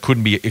self-reference, but it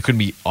couldn't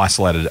be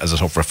isolated as a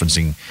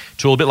self-referencing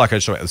tool. A bit like I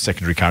showed the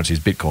secondary currency is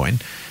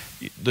Bitcoin.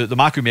 The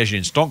market we measured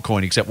in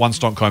StonkCoin, except one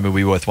StonkCoin would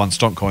be worth one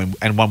StonkCoin,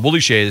 and one Woolly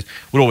shares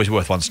would always be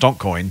worth one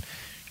StonkCoin.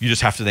 You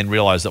just have to then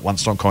realise that one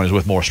StonkCoin is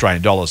worth more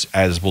Australian dollars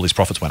as Woolly's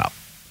profits went up.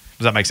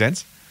 Does that make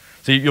sense?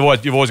 So you've always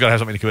got to have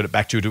something to convert it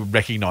back to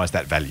recognise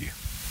that value.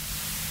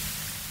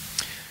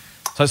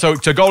 So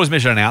gold is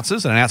measured in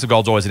ounces, and an ounce of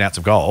gold is always an ounce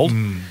of gold.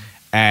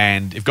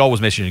 And if gold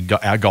was measured in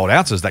gold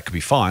ounces, that could be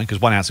fine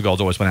because 1 ounce of gold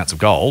is always 1 ounce of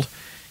gold.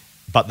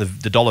 But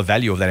the dollar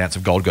value of that ounce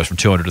of gold goes from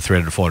 $200 to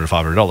 $300 to $400 to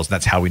 $500, and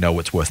that's how we know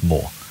it's worth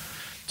more.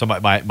 So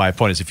my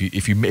point is, if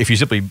you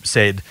simply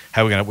said,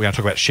 "Hey, we're going to talk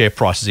about share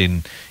prices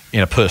in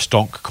a per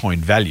StonkCoin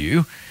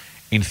value,"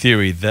 in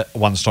theory, that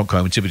one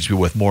StonkCoin would simply just be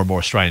worth more and more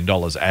Australian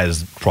dollars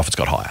as profits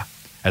got higher,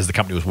 as the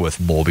company was worth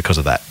more because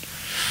of that.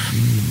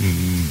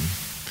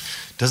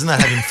 Doesn't that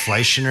have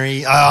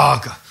inflationary?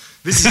 Oh, God.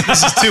 This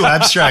is too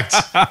abstract.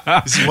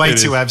 This is way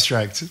too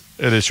abstract.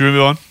 It is. Should we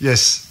move on?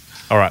 Yes.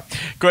 All right.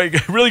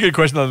 Great. Really good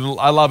question.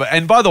 I love it.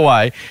 And by the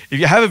way, if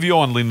you have a view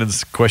on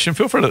Lyndon's question,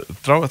 feel free to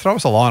throw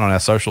us a line on our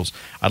socials.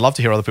 I'd love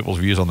to hear other people's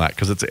views on that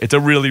because it's a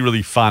really,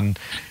 really fun.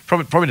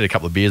 Probably need a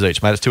couple of beers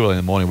each, mate. It's too early in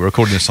the morning. We're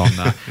recording this on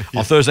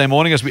Thursday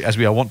morning as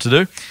we want to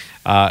do.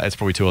 It's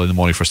probably too early in the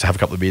morning for us to have a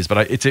couple of beers,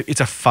 but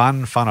it's a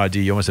fun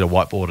idea. You almost need a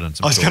whiteboard and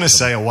some. I was going to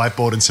say a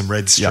whiteboard and some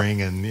red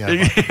string and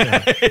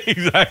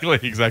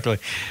exactly.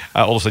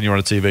 All of a sudden you're on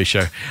a TV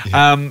show.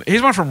 Yeah.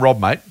 Here's one from Rob,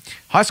 mate.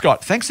 Hi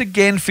Scott, thanks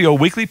again for your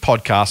weekly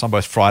podcast on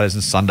both Fridays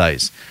and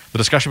Sundays. The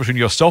discussion between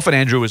yourself and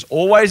Andrew is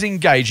always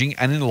engaging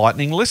and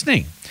enlightening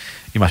listening.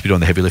 You must be doing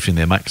the heavy lifting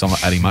there, mate, because I'm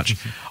not adding much.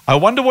 I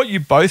wonder what you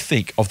both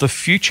think of the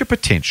future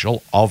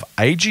potential of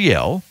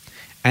AGL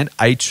and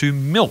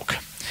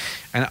A2Milk.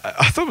 And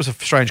I thought it was a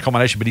strange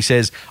combination, but he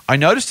says, I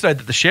noticed today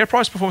that the share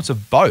price performance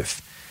of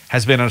both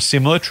has been on a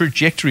similar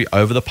trajectory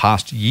over the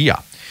past year,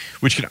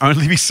 which can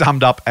only be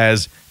summed up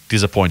as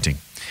disappointing.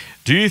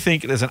 Do you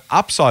think there's an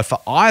upside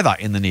for either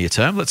in the near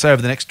term, let's say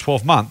over the next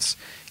 12 months,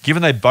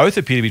 given they both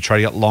appear to be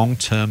trading at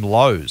long-term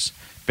lows?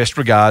 Best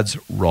regards,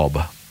 Rob.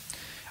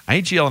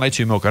 AGL and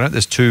A2Milk, I know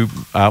there's two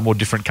more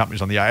different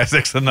companies on the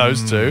ASX than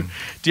those two.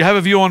 Do you have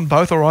a view on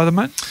both or either,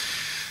 mate?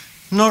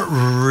 Not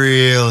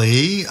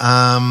really.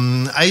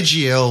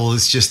 AGL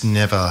has just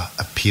never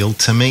appealed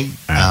to me.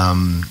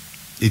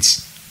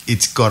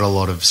 It's got a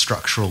lot of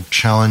structural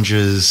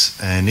challenges,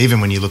 and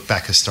even when you look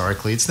back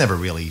historically, it's never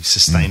really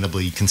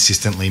sustainably,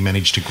 consistently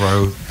managed to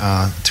grow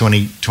to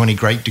any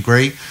great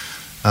degree.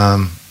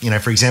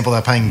 For example,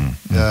 they're paying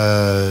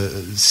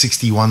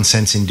 61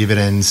 cents in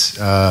dividends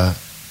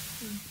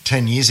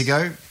 10 years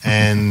ago,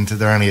 and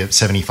they're only at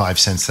 75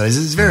 cents today.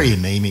 It's very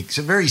anemic. It's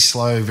a very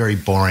slow, very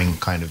boring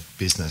kind of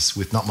business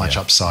with not much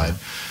upside.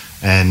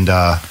 And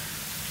there's,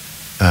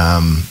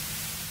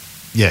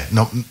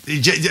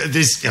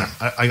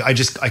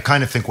 I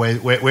kind of think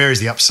where is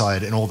the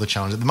upside and all the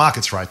challenges? The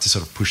market's right to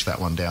sort of push that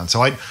one down.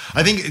 So I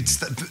think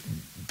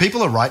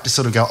people are right to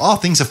sort of go, oh,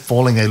 things are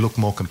falling, they look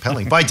more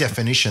compelling. By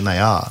definition, they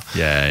are.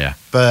 Yeah.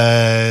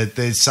 But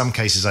there's some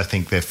cases I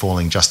think they're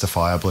falling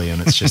justifiably, and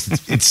it's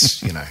just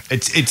it's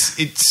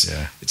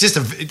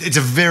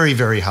a very,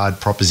 very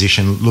hard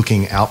proposition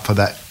looking out for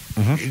that.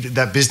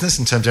 That business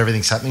in terms of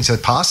everything's happening so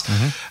past.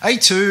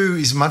 A2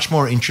 is much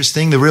more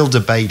interesting. The real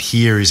debate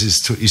here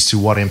is to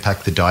what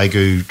impact the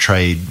Daigou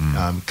trade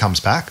comes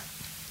back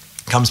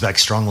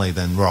strongly,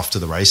 then we're off to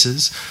the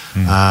races.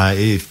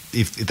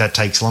 If that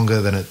takes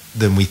longer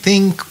than we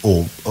think,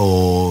 or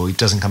it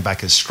doesn't come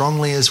back as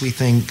strongly as we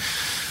think,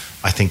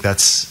 I think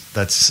that's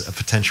a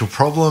potential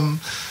problem.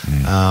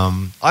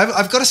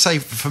 I've got to say,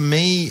 for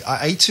me,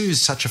 A2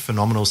 is such a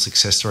phenomenal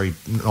success story,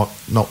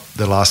 not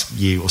the last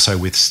year or so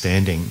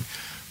withstanding,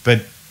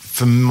 but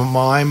for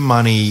my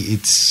money,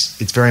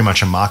 it's very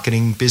much a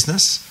marketing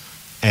business,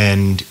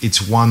 and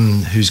it's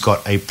one who's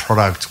got a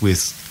product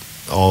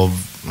I'm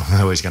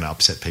always going to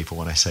upset people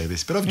when I say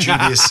this, but of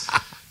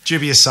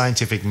dubious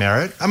scientific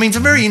merit. I mean, for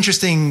very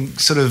interesting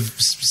sort of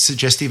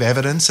suggestive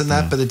evidence and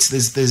that, but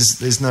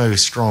there's no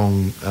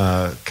strong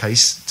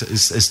case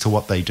as to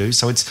what they do.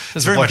 So it's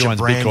very much a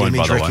brand Bitcoin,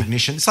 image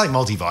recognition. It's like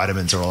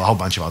multivitamins or a whole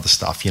bunch of other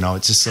stuff.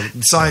 It's just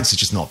science is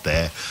just not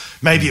there.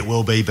 Maybe it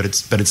will be, but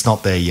it's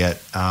not there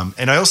yet.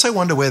 And I also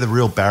wonder where the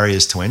real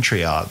barriers to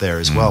entry are there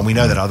as well. And we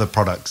know that other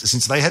products,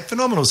 since they had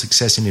phenomenal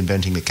success in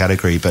inventing the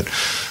category, but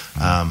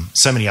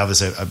so many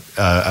others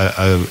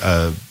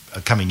are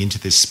coming into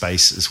this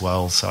space as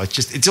well. So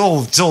it's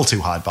all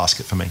too hard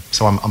basket for me.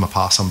 So I'm a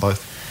pass on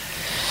both.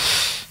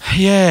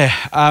 Yeah,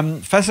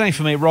 fascinating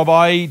for me, Rob.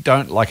 I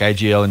don't like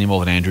AGL any more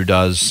than Andrew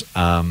does.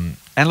 And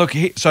look,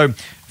 so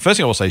first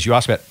thing I will say is you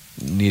asked about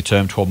near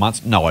term, 12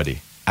 months. No idea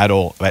at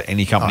all about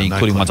any company,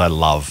 including ones I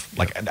love.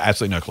 Like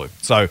absolutely no clue.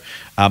 So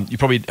you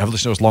probably have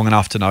listened to us long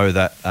enough to know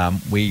that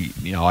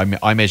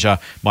I measure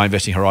my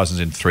investing horizons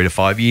in 3 to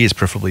 5 years,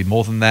 preferably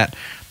more than that.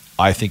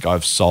 I think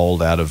I've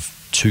sold out of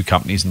 2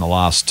 companies in the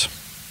last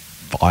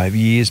 5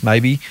 years,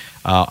 maybe.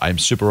 I'm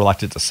super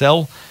reluctant to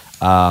sell.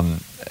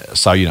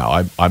 So,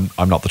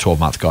 I'm not the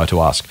 12-month guy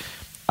to ask.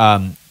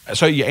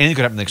 So, anything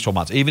could happen in the next 12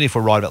 months. Even if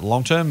we're right about the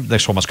long term, the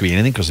next 12 months could be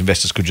anything because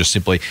investors could just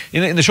simply...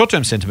 In the short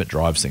term, sentiment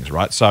drives things,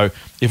 right? So,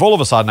 if all of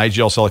a sudden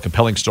AGL sell a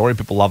compelling story,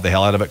 people love the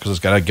hell out of it because it's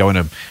going to go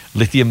into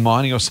lithium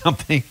mining or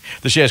something,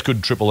 the shares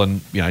could triple in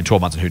 12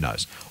 months and who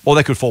knows. Or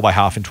they could fall by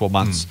half in 12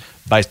 months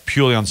based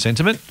purely on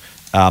sentiment.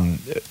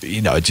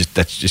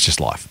 It's just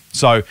life.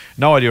 So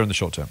no idea in the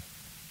short term.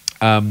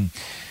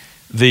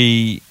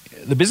 The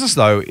business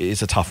though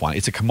is a tough one.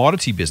 It's a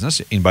commodity business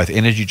in both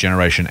energy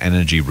generation and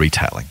energy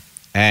retailing,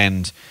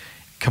 and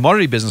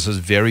commodity businesses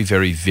very,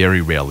 very,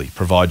 very rarely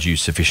provide you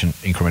sufficient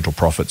incremental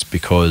profits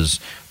because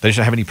they just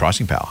don't have any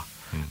pricing power.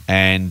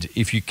 And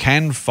if you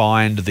can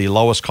find the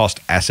lowest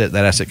cost asset,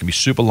 that asset can be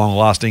super long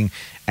lasting,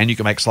 and you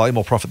can make slightly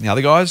more profit than the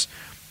other guys,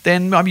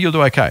 then maybe you'll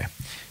do okay.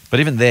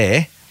 But even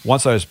there,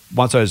 once those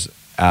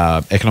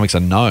economics are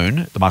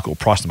known, the market will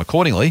price them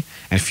accordingly,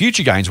 and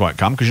future gains won't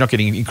come because you're not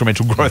getting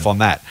incremental growth on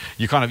that.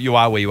 You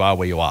are where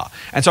you are.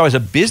 And so as a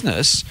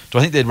business, do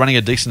I think they're running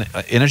a decent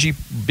energy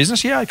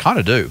business? Yeah, I kind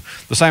of do.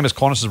 The same as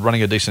Qantas is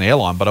running a decent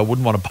airline, but I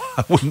wouldn't want to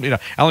buy,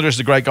 Alan Joyce is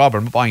a great guy, but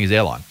I'm not buying his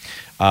airline.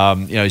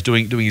 He's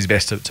doing his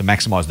best to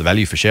maximise the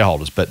value for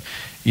shareholders, but,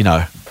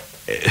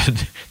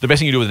 the best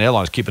thing you do with an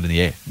airline is keep it in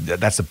the air.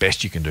 That's the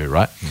best you can do,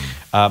 right?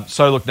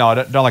 So look, no, I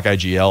don't like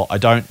AGL. I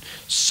don't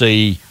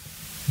see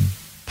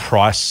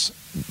price,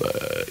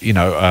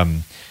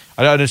 I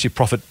don't see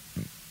profit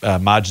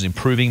margins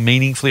improving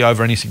meaningfully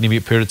over any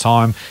significant period of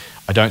time.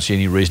 I don't see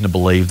any reason to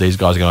believe these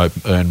guys are going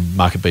to earn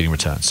market-beating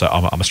returns. So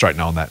I'm a straight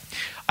no on that.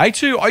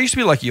 A2, I used to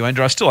be like you,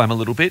 Andrew. I still am a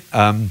little bit.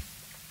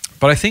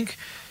 But I think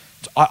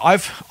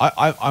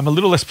I'm a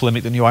little less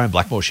polemic than you. I own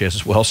Blackmore shares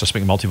as well, so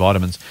speaking of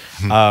multivitamins.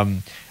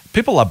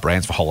 People love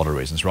brands for a whole lot of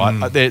reasons, right?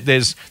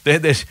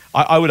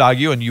 I would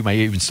argue, and you may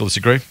even still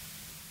disagree,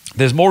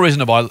 there's more reason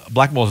to buy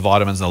Blackmore's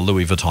vitamins than a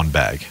Louis Vuitton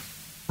bag,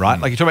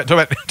 right? Like you talk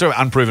about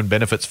unproven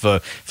benefits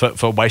for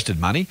wasted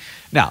money.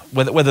 Now,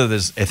 whether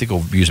there's ethical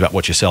views about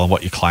what you sell and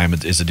what you claim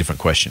is a different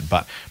question.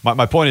 But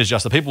my point is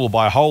just that people will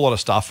buy a whole lot of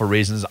stuff for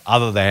reasons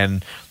other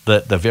than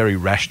the very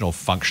rational,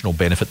 functional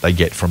benefit they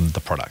get from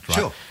the product, right?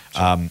 Sure.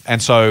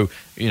 And so,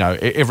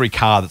 every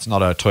car that's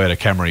not a Toyota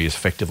Camry is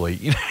effectively,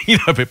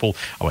 people,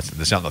 this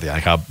is not the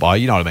only car buy,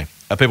 you know what I mean?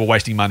 People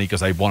wasting money because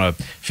they want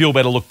to feel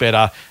better, look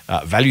better,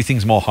 value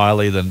things more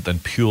highly than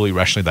purely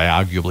rationally they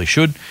arguably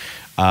should.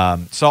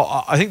 So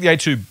I think the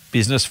A2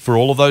 business for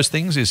all of those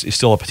things is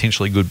still a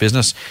potentially good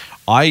business.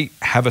 I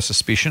have a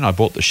suspicion, I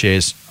bought the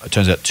shares, it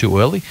turns out too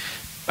early,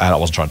 and I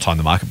wasn't trying to time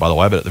the market, by the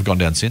way, but they've gone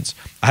down since.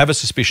 I have a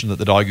suspicion that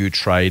the Daigou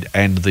trade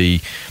and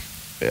the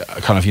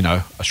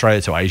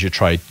Australia to Asia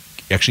trade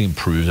actually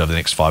improves over the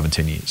next 5 and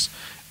 10 years.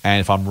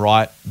 And if I'm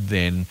right,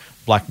 then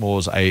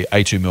Blackmore's,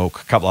 A2Milk,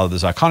 a couple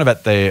others are kind of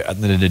at the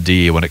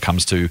nadir when it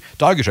comes to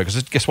Daigou trade.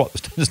 Because guess what?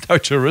 There's no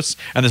tourists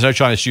and there's no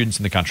Chinese students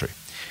in the country.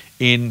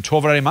 In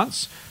 12 or 18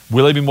 months,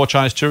 will there be more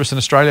Chinese tourists in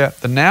Australia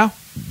than now?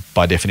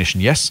 By definition,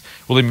 yes.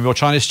 Will there be more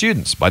Chinese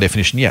students? By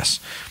definition, yes.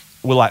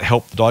 Will that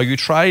help the Daigou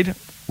trade?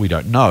 We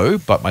don't know,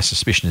 but my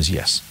suspicion is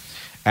yes.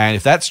 And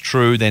if that's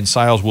true, then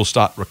sales will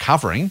start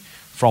recovering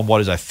from what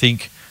is, I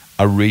think,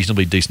 a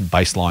reasonably decent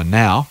baseline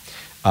now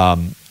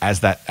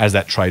as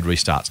that trade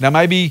restarts. Now,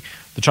 maybe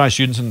the Chinese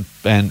students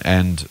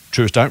and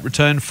tourists don't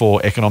return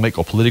for economic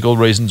or political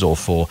reasons or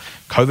for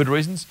COVID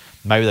reasons.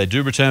 Maybe they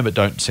do return but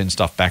don't send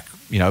stuff back,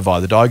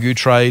 via the Daigou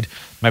trade.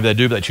 Maybe they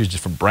do, but they choose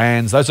different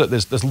brands.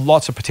 There's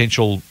lots of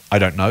potential I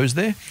don't knows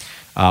there.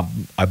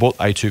 I bought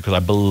A2 because I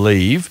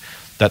believe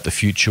that the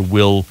future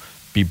will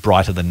be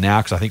brighter than now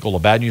because I think all the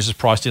bad news is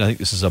priced in. I think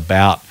this is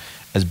about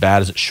as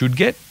bad as it should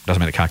get. Doesn't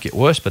mean it can't get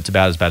worse, but it's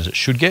about as bad as it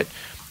should get.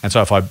 And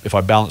so if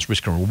I balance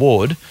risk and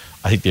reward,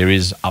 I think there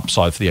is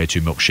upside for the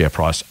A2Milk share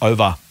price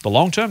over the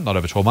long term, not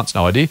over 12 months,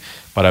 no idea,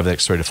 but over the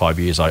next 3 to 5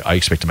 years, I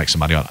expect to make some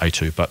money on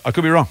A2. But I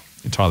could be wrong,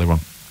 entirely wrong.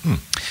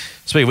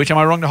 Speaking of which, am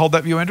I wrong to hold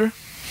that view, Andrew?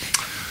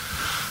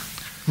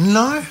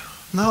 No,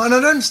 and I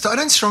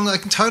don't strongly. I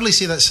can totally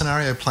see that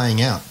scenario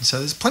playing out. So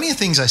there's plenty of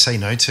things I say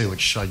no to,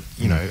 which I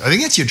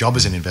think that's your job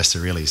as an investor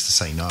really is to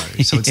say no.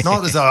 So it's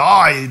not as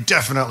though you're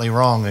definitely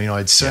wrong.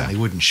 I certainly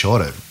wouldn't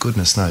short it.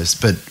 Goodness knows,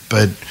 but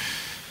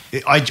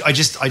I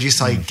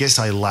guess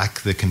I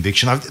lack the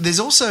conviction. There's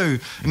also,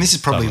 and this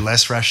is probably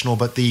less rational,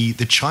 but the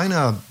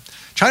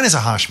China's a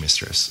harsh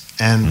mistress,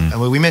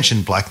 and we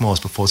mentioned Blackmore's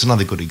before. It's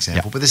another good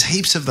example, but there's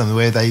heaps of them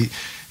where they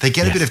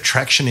get a bit of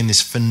traction in this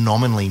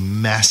phenomenally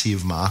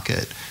massive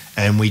market.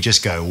 And we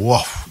just go,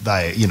 whoa,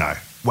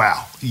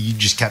 wow, you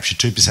just capture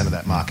 2% of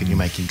that market, you're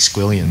making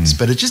squillions.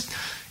 But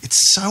it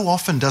so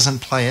often doesn't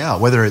play out,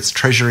 whether it's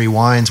Treasury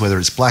Wines, whether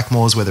it's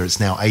Blackmore's, whether it's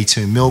now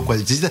A2Milk,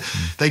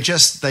 they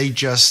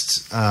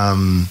just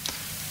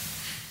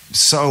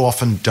so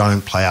often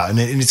don't play out. And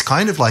it's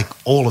kind of like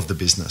all of the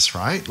business,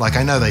 right? Like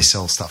I know they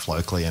sell stuff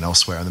locally and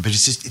elsewhere, but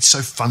it's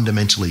so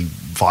fundamentally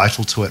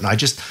vital to it. And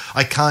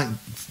I can't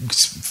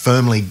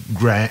firmly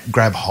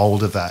grab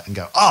hold of that and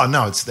go, oh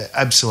no, they're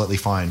absolutely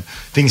fine.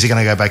 Things are going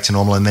to go back to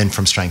normal, and then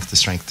from strength to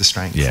strength to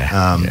strength.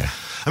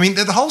 I mean,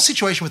 the whole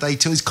situation with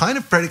A2 is kind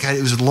of predicated.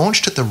 It was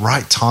launched at the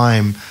right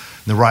time,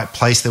 in the right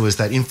place. There was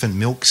that infant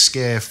milk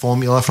scare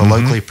formula for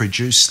locally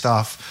produced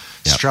stuff.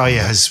 Yep.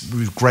 Australia has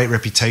a great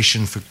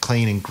reputation for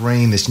clean and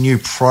green. This new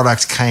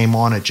product came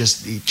on. It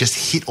just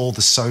hit all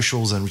the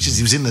socials, and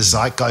it was in the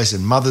zeitgeist,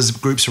 and mothers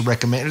groups were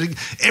recommending.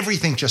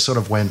 Everything just sort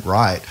of went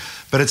right.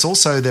 But it's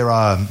also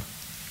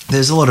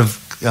there's a lot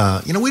of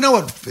we know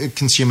what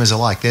consumers are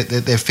like.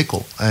 They're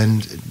fickle.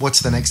 And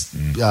what's the next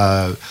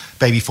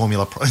baby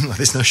formula?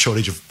 There's no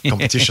shortage of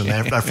competition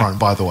there that front,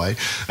 by the way.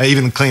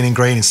 Even clean and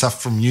green and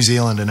stuff from New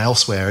Zealand and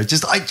elsewhere.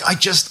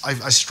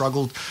 I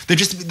struggled. They're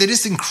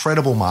just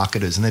incredible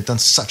marketers, and they've done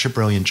such a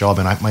brilliant job.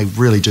 And I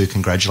really do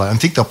congratulate. I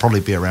think they'll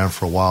probably be around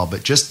for a while,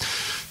 but just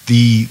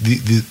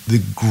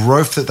the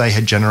growth that they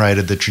had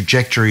generated, the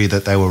trajectory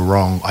that they were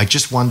wrong. I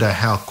just wonder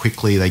how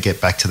quickly they get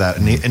back to that,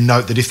 and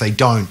note that if they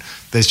don't,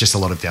 there's just a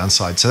lot of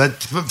downside. So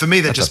that for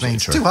me, that just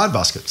means too hard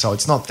basket. So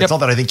it's not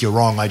that I think you're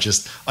wrong. I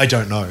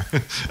don't know,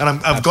 and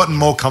I've gotten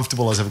more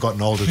comfortable as I've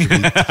gotten older with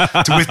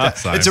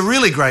that. It's a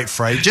really great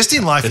phrase, just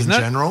in life in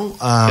general.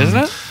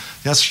 Isn't it?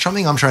 That's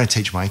something I'm trying to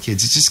teach my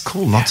kids. It's just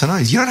cool not to know.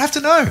 You don't have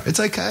to know.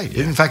 It's okay.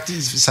 Yeah. In fact,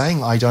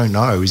 saying I don't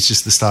know is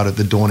just the start of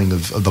the dawning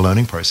of the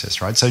learning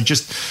process, right? So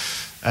just,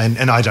 and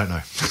I don't know.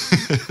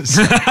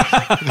 So,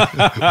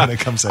 when it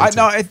comes to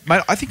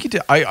mate, I think you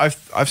did.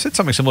 I've said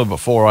something similar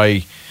before.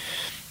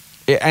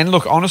 And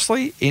look,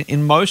 honestly,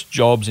 in most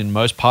jobs, in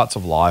most parts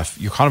of life,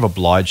 you're kind of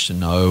obliged to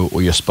know,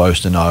 or you're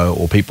supposed to know,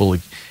 or people.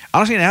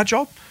 Honestly, in our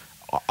job,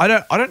 I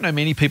don't know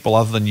many people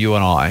other than you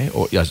and I,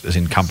 or as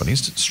in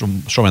companies,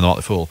 Strawman the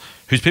Motley Fool,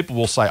 whose people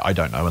will say I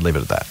don't know and leave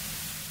it at that.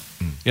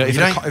 You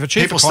know, if a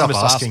chief people economist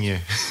stop asking you.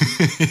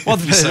 Well,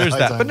 there's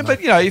that. But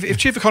you know, if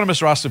chief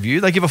economists are asked of you,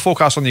 they give a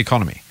forecast on the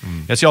economy.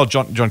 It's the old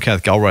John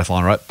Kenneth Galbraith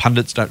line, right?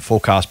 Pundits don't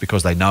forecast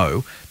because they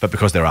know, but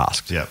because they're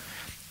asked. Yeah.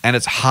 And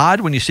it's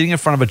hard when you're sitting in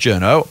front of a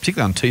journo,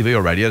 particularly on TV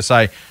or radio, to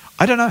say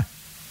I don't know.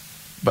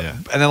 But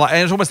and they're like,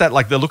 and it's almost that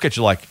like they look at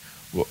you like.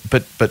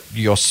 But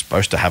you're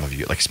supposed to have a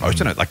view, like you're supposed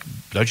to know. Like,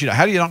 don't you know?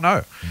 How do you not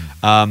know?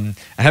 And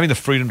having the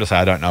freedom to say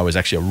I don't know is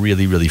actually a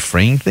really, really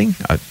freeing thing.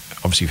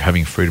 Obviously,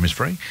 having freedom is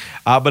freeing,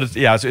 but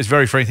it's a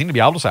very freeing thing to be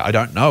able to say I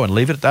don't know and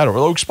leave it at that,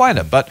 or explain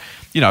it. But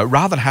you know,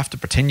 rather than have to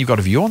pretend you've got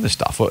a view on this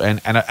stuff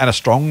and a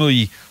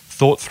strongly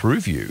thought through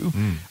view.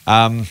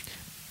 I'm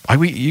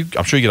sure you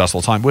get asked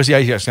all the time. Where's the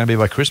ATX going to be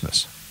by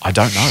Christmas? I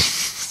don't know.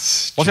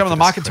 What's happening on the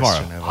market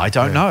tomorrow? I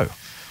don't know.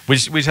 We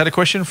just had a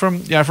question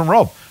from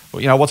Rob.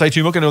 You know, what's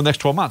A2Milk going to do in the next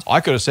 12 months? I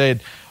could have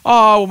said,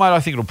 oh, well, mate,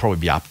 I think it'll probably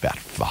be up about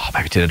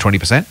maybe 10 to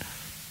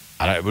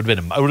 20%. It would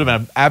have been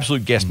an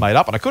absolute guess made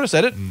up, and I could have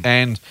said it,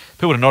 and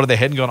people would have nodded their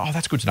head and gone, oh,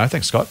 that's good to know.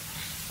 Thanks, Scott.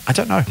 I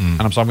don't know.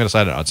 And so I'm going to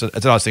say it.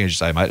 It's a nice thing as you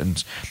say, mate.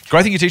 And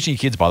great thing you're teaching your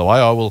kids, by the way.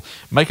 I will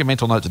make a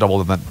mental note to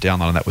double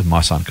down on that with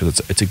my son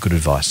because it's a good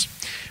advice.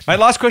 Mate,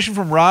 last question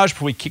from Raj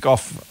before we kick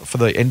off for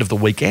the end of the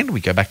weekend.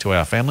 We go back to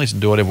our families and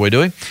do whatever we're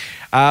doing.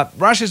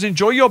 Raj says,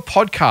 enjoy your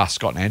podcast,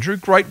 Scott and Andrew.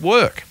 Great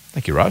work.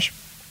 Thank you, Raj.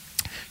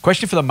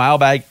 Question for the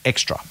Mailbag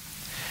Extra.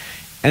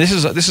 And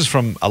this is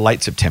from a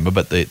late September,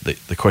 but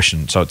the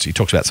question, so he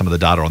talks about some of the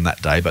data on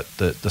that day, but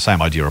the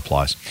same idea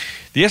applies.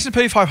 The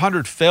S&P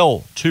 500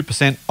 fell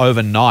 2%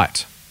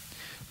 overnight,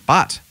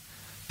 but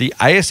the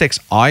ASX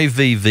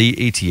IVV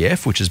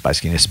ETF, which is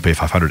basically an S&P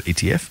 500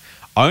 ETF,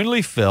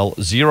 only fell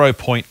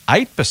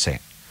 0.8%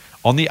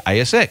 on the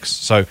ASX.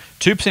 So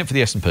 2% for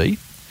the S&P.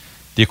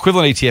 The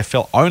equivalent ETF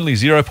fell only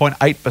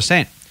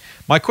 0.8%.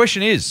 My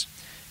question is,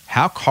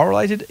 how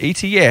correlated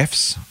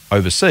ETFs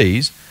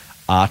overseas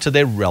are to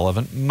their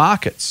relevant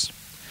markets?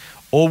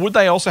 Or would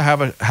they also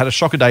have had a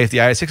shocker day if the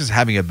ASX is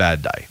having a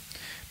bad day?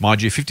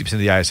 Mind you, 50% of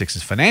the ASX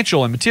is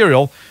financial and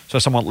material, so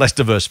somewhat less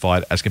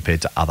diversified as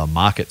compared to other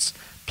markets.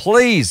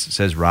 Please,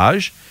 says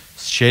Raj,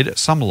 shed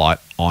some light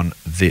on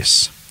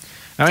this.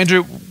 Now,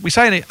 Andrew, we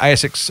say an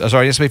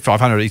S&P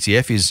 500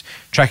 ETF is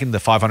tracking the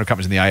 500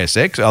 companies in the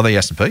ASX, or the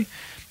S&P,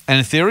 and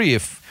in theory,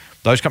 if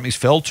those companies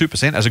fell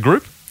 2% as a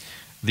group,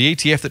 the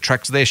ETF that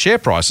tracks their share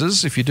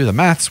prices, if you do the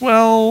maths,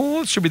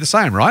 well, it should be the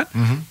same, right?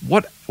 Mm-hmm.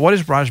 What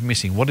is Raj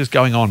missing? What is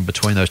going on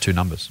between those two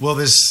numbers? Well,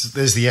 there's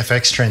the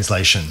FX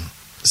translation.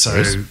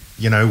 So,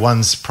 you know,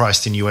 one's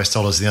priced in US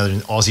dollars, the other in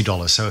Aussie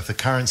dollars. So if the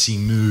currency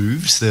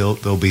moves,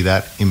 there'll be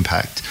that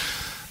impact.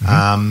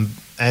 Mm-hmm.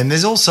 And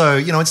there's also,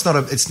 you know, it's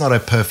not a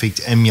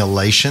perfect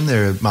emulation.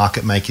 There are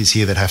market makers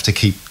here that have to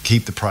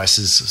keep the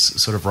prices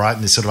sort of right,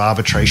 and there's sort of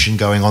arbitration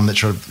going on that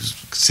sort of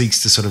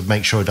seeks to sort of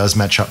make sure it does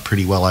match up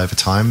pretty well over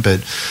time.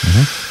 But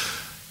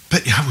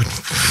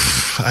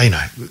I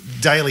know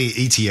daily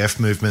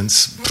ETF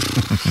movements.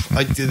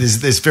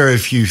 There's very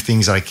few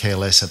things I care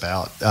less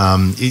about.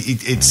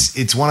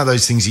 It's one of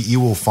those things that you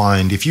will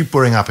find if you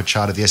bring up a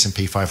chart of the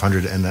S&P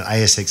 500 and an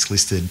ASX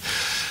listed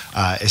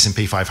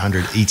S&P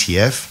 500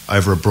 ETF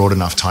over a broad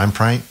enough time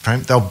frame,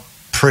 they'll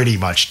pretty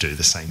much do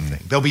the same thing.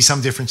 There'll be some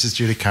differences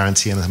due to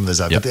currency and some of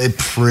those other, but they're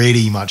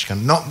pretty much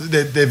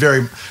they're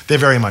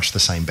very much the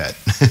same bet.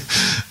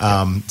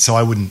 So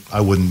I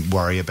wouldn't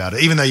worry about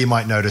it. Even though you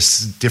might notice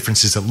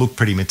differences that look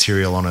pretty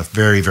material on a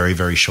very, very,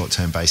 very short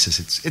term basis,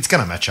 it's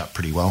going to match up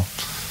pretty well,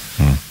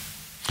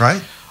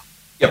 right?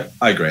 Yep,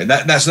 I agree.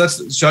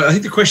 So I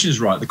think the question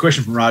is right. The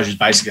question from Raj is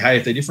basically, hey,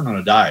 if they're different on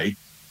a day,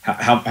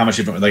 how much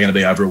different are they going to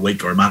be over a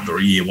week or a month or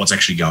a year? What's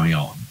actually going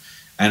on?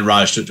 And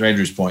Raj, to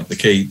Andrew's point, the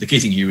key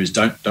thing here is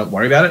don't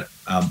worry about it.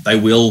 They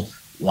will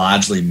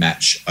largely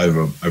match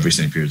over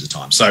extended periods of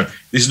time. So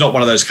this is not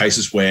one of those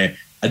cases where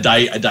a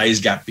day's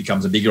gap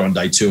becomes a bigger on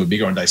day 2, and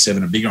bigger on day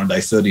 7, and bigger on day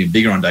 30, and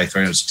bigger on day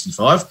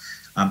 365.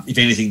 If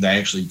anything, they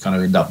actually kind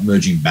of end up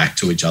merging back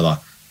to each other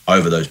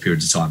over those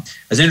periods of time.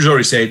 As Andrew's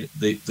already said,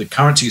 the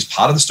currency is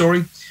part of the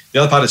story. The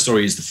other part of the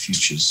story is the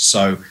futures.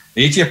 So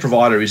the ETF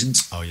provider isn't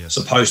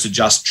supposed to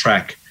just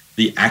track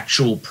the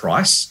actual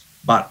price,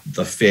 but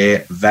the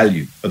fair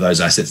value of those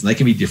assets. And they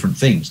can be different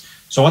things.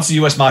 So once the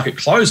US market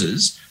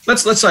closes,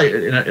 let's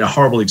say in a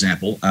horrible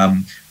example,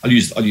 I'll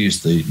use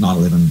the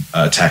 9/11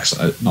 attacks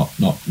not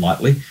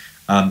lightly.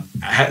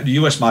 The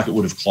US market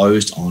would have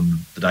closed on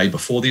the day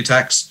before the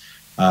attacks.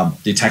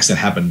 The attacks that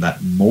happened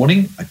that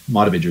morning, it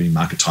might have been during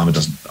market time. I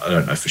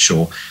don't know for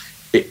sure.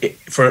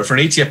 For an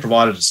ETF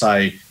provider to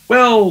say,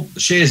 well, the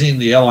shares in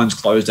the airlines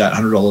closed at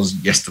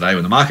 $100 yesterday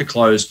when the market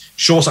closed.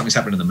 Sure, something's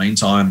happened in the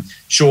meantime.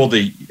 Sure,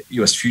 the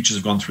US futures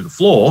have gone through the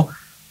floor,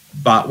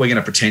 but we're going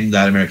to pretend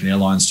that American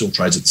Airlines still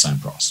trades at the same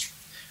price.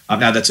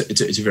 Now,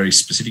 it's a very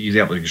specific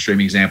example, an extreme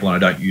example, and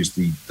I don't use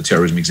the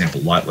terrorism example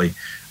lightly.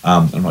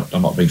 I'm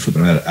not being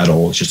flippant at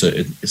all. It's just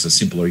it's a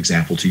simpler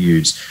example to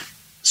use.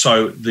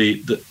 So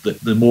the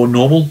more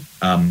normal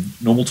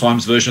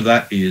times version of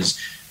that is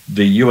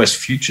the US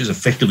futures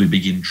effectively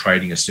begin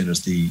trading as soon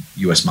as the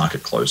US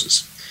market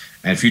closes.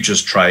 And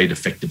futures trade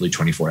effectively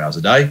 24 hours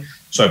a day.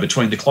 So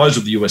between the close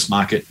of the US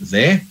market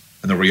there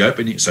and the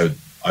reopening, so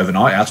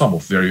overnight, our time, or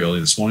very early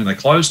this morning, they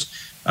closed.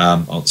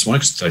 This morning,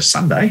 because today's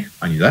Sunday,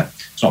 I knew that.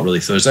 It's not really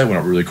Thursday. We're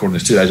not really recording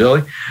this 2 days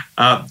early.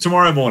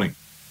 Tomorrow morning.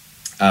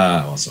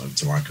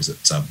 Tomorrow, because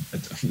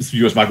the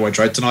US market won't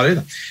trade tonight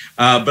either.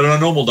 But on a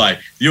normal day,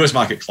 the US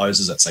market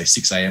closes at, say,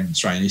 6 a.m.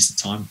 Australian Eastern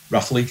Time,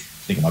 roughly. I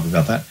think it might be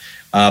about that.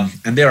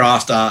 And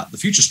thereafter, the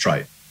futures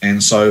trade.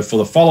 And so for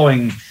the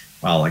following,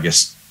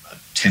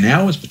 10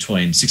 hours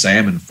between 6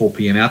 a.m. and 4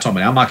 p.m. our time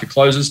when our market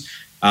closes,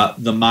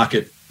 the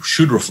market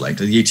should reflect,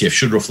 the ETF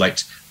should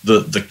reflect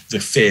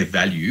the fair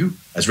value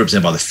as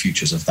represented by the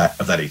futures of that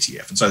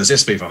ETF. And so there's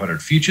S&P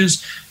 500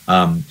 futures.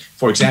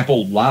 For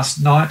example,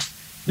 last night,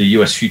 the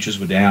US futures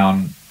were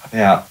down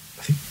about,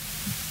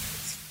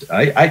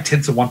 I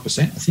think,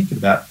 0.8%, I think, at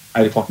about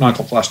 8 o'clock, 9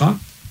 o'clock last night.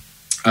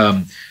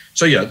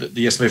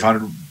 The S&P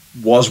 500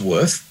 was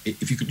worth,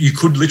 if you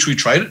could literally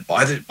trade it,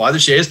 buy the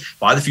shares,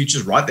 buy the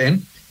futures right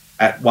then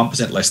at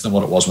 1% less than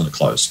what it was when it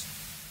closed.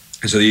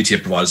 And so the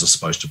ETF providers are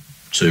supposed to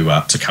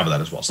cover that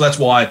as well. So that's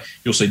why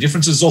you'll see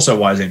differences. It's also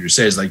why, as Andrew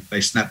says,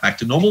 they snap back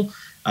to normal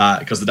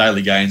because the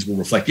daily gains will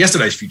reflect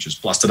yesterday's futures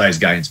plus today's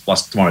gains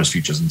plus tomorrow's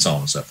futures and so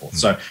on and so forth.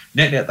 So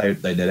net,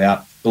 they net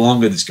out. The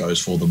longer this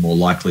goes for, the more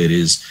likely it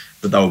is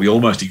that they will be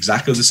almost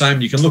exactly the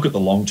same. You can look at the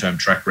long-term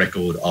track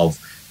record of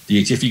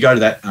the ETF. If you go to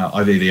that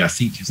IVV, I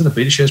think, is it a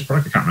BetaShares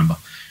product? I can't remember.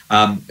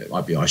 It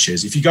might be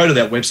iShares. If you go to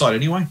that website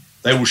anyway,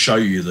 they will show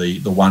you the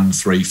 1,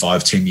 3,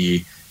 5, 10 year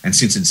and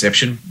since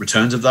inception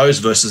returns of those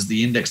versus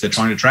the index they're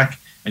trying to track.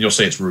 And you'll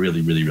see it's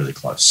really, really, really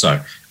close. So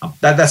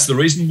that's the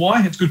reason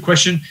why. It's a good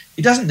question.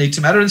 It doesn't need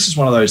to matter. This is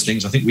one of those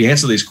things. I think we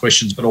answer these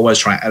questions, but always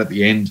try and add at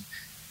the end.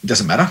 It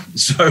doesn't matter.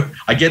 So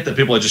I get that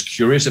people are just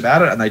curious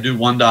about it, and they do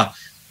wonder.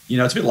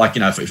 It's a bit like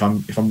if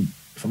I'm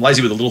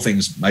lazy with the little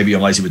things, maybe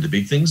I'm lazy with the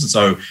big things. And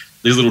so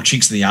these little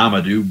chinks in the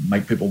armor do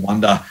make people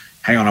wonder.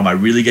 Hang on, am I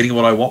really getting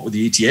what I want with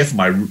the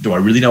ETF? Do I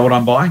really know what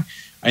I'm buying?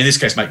 In this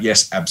case, mate,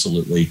 yes,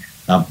 absolutely.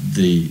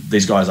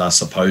 These guys are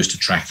supposed to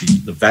track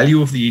the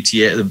value of the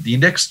ETF, the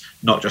index,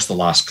 not just the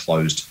last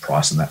closed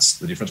price, and that's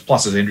the difference.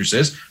 Plus, as Andrew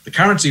says, the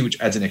currency, which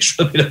adds an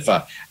extra bit of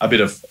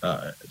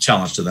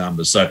challenge to the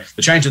numbers. So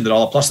the change in the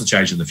dollar plus the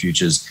change in the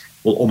futures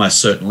will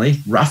almost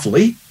certainly,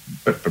 roughly,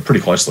 but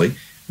pretty closely,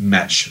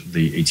 match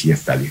the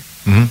ETF value.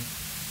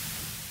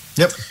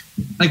 Mm-hmm. Yep.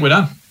 I think we're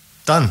done.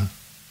 Done.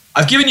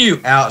 I've given you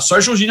our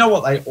socials. You know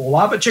what they all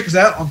are, but check us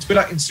out on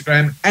Twitter,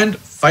 Instagram, and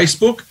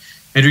Facebook.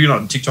 Andrew, you're not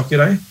on TikTok yet,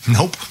 are you?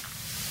 Nope.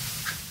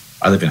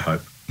 I live in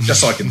hope,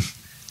 just so I can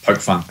poke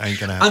fun. Ain't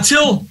gonna happen.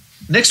 Until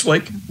next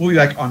week, we'll be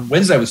back on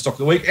Wednesday with Stock of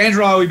the Week.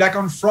 Andrew and I will be back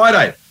on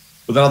Friday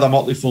with another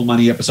Motley Fool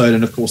Money episode,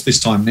 and of course, this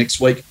time next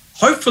week,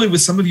 hopefully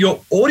with some of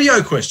your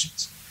audio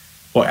questions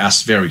for our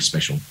very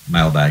special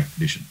mailbag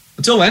edition.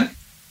 Until then,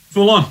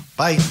 Fool on.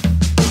 Bye.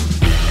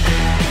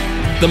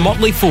 The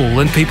Motley Fool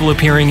and people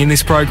appearing in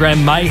this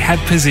program may have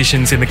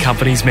positions in the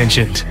companies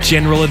mentioned.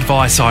 General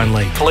advice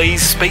only.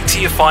 Please speak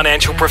to your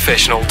financial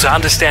professional to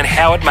understand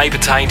how it may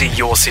pertain to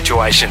your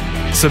situation.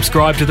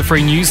 Subscribe to the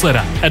free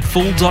newsletter at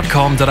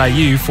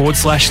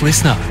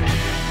fool.com.au/listener.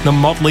 The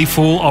Motley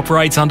Fool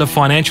operates under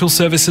Financial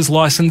Services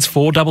Licence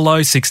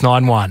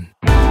 400691.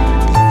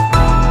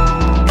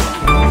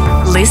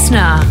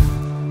 Listener.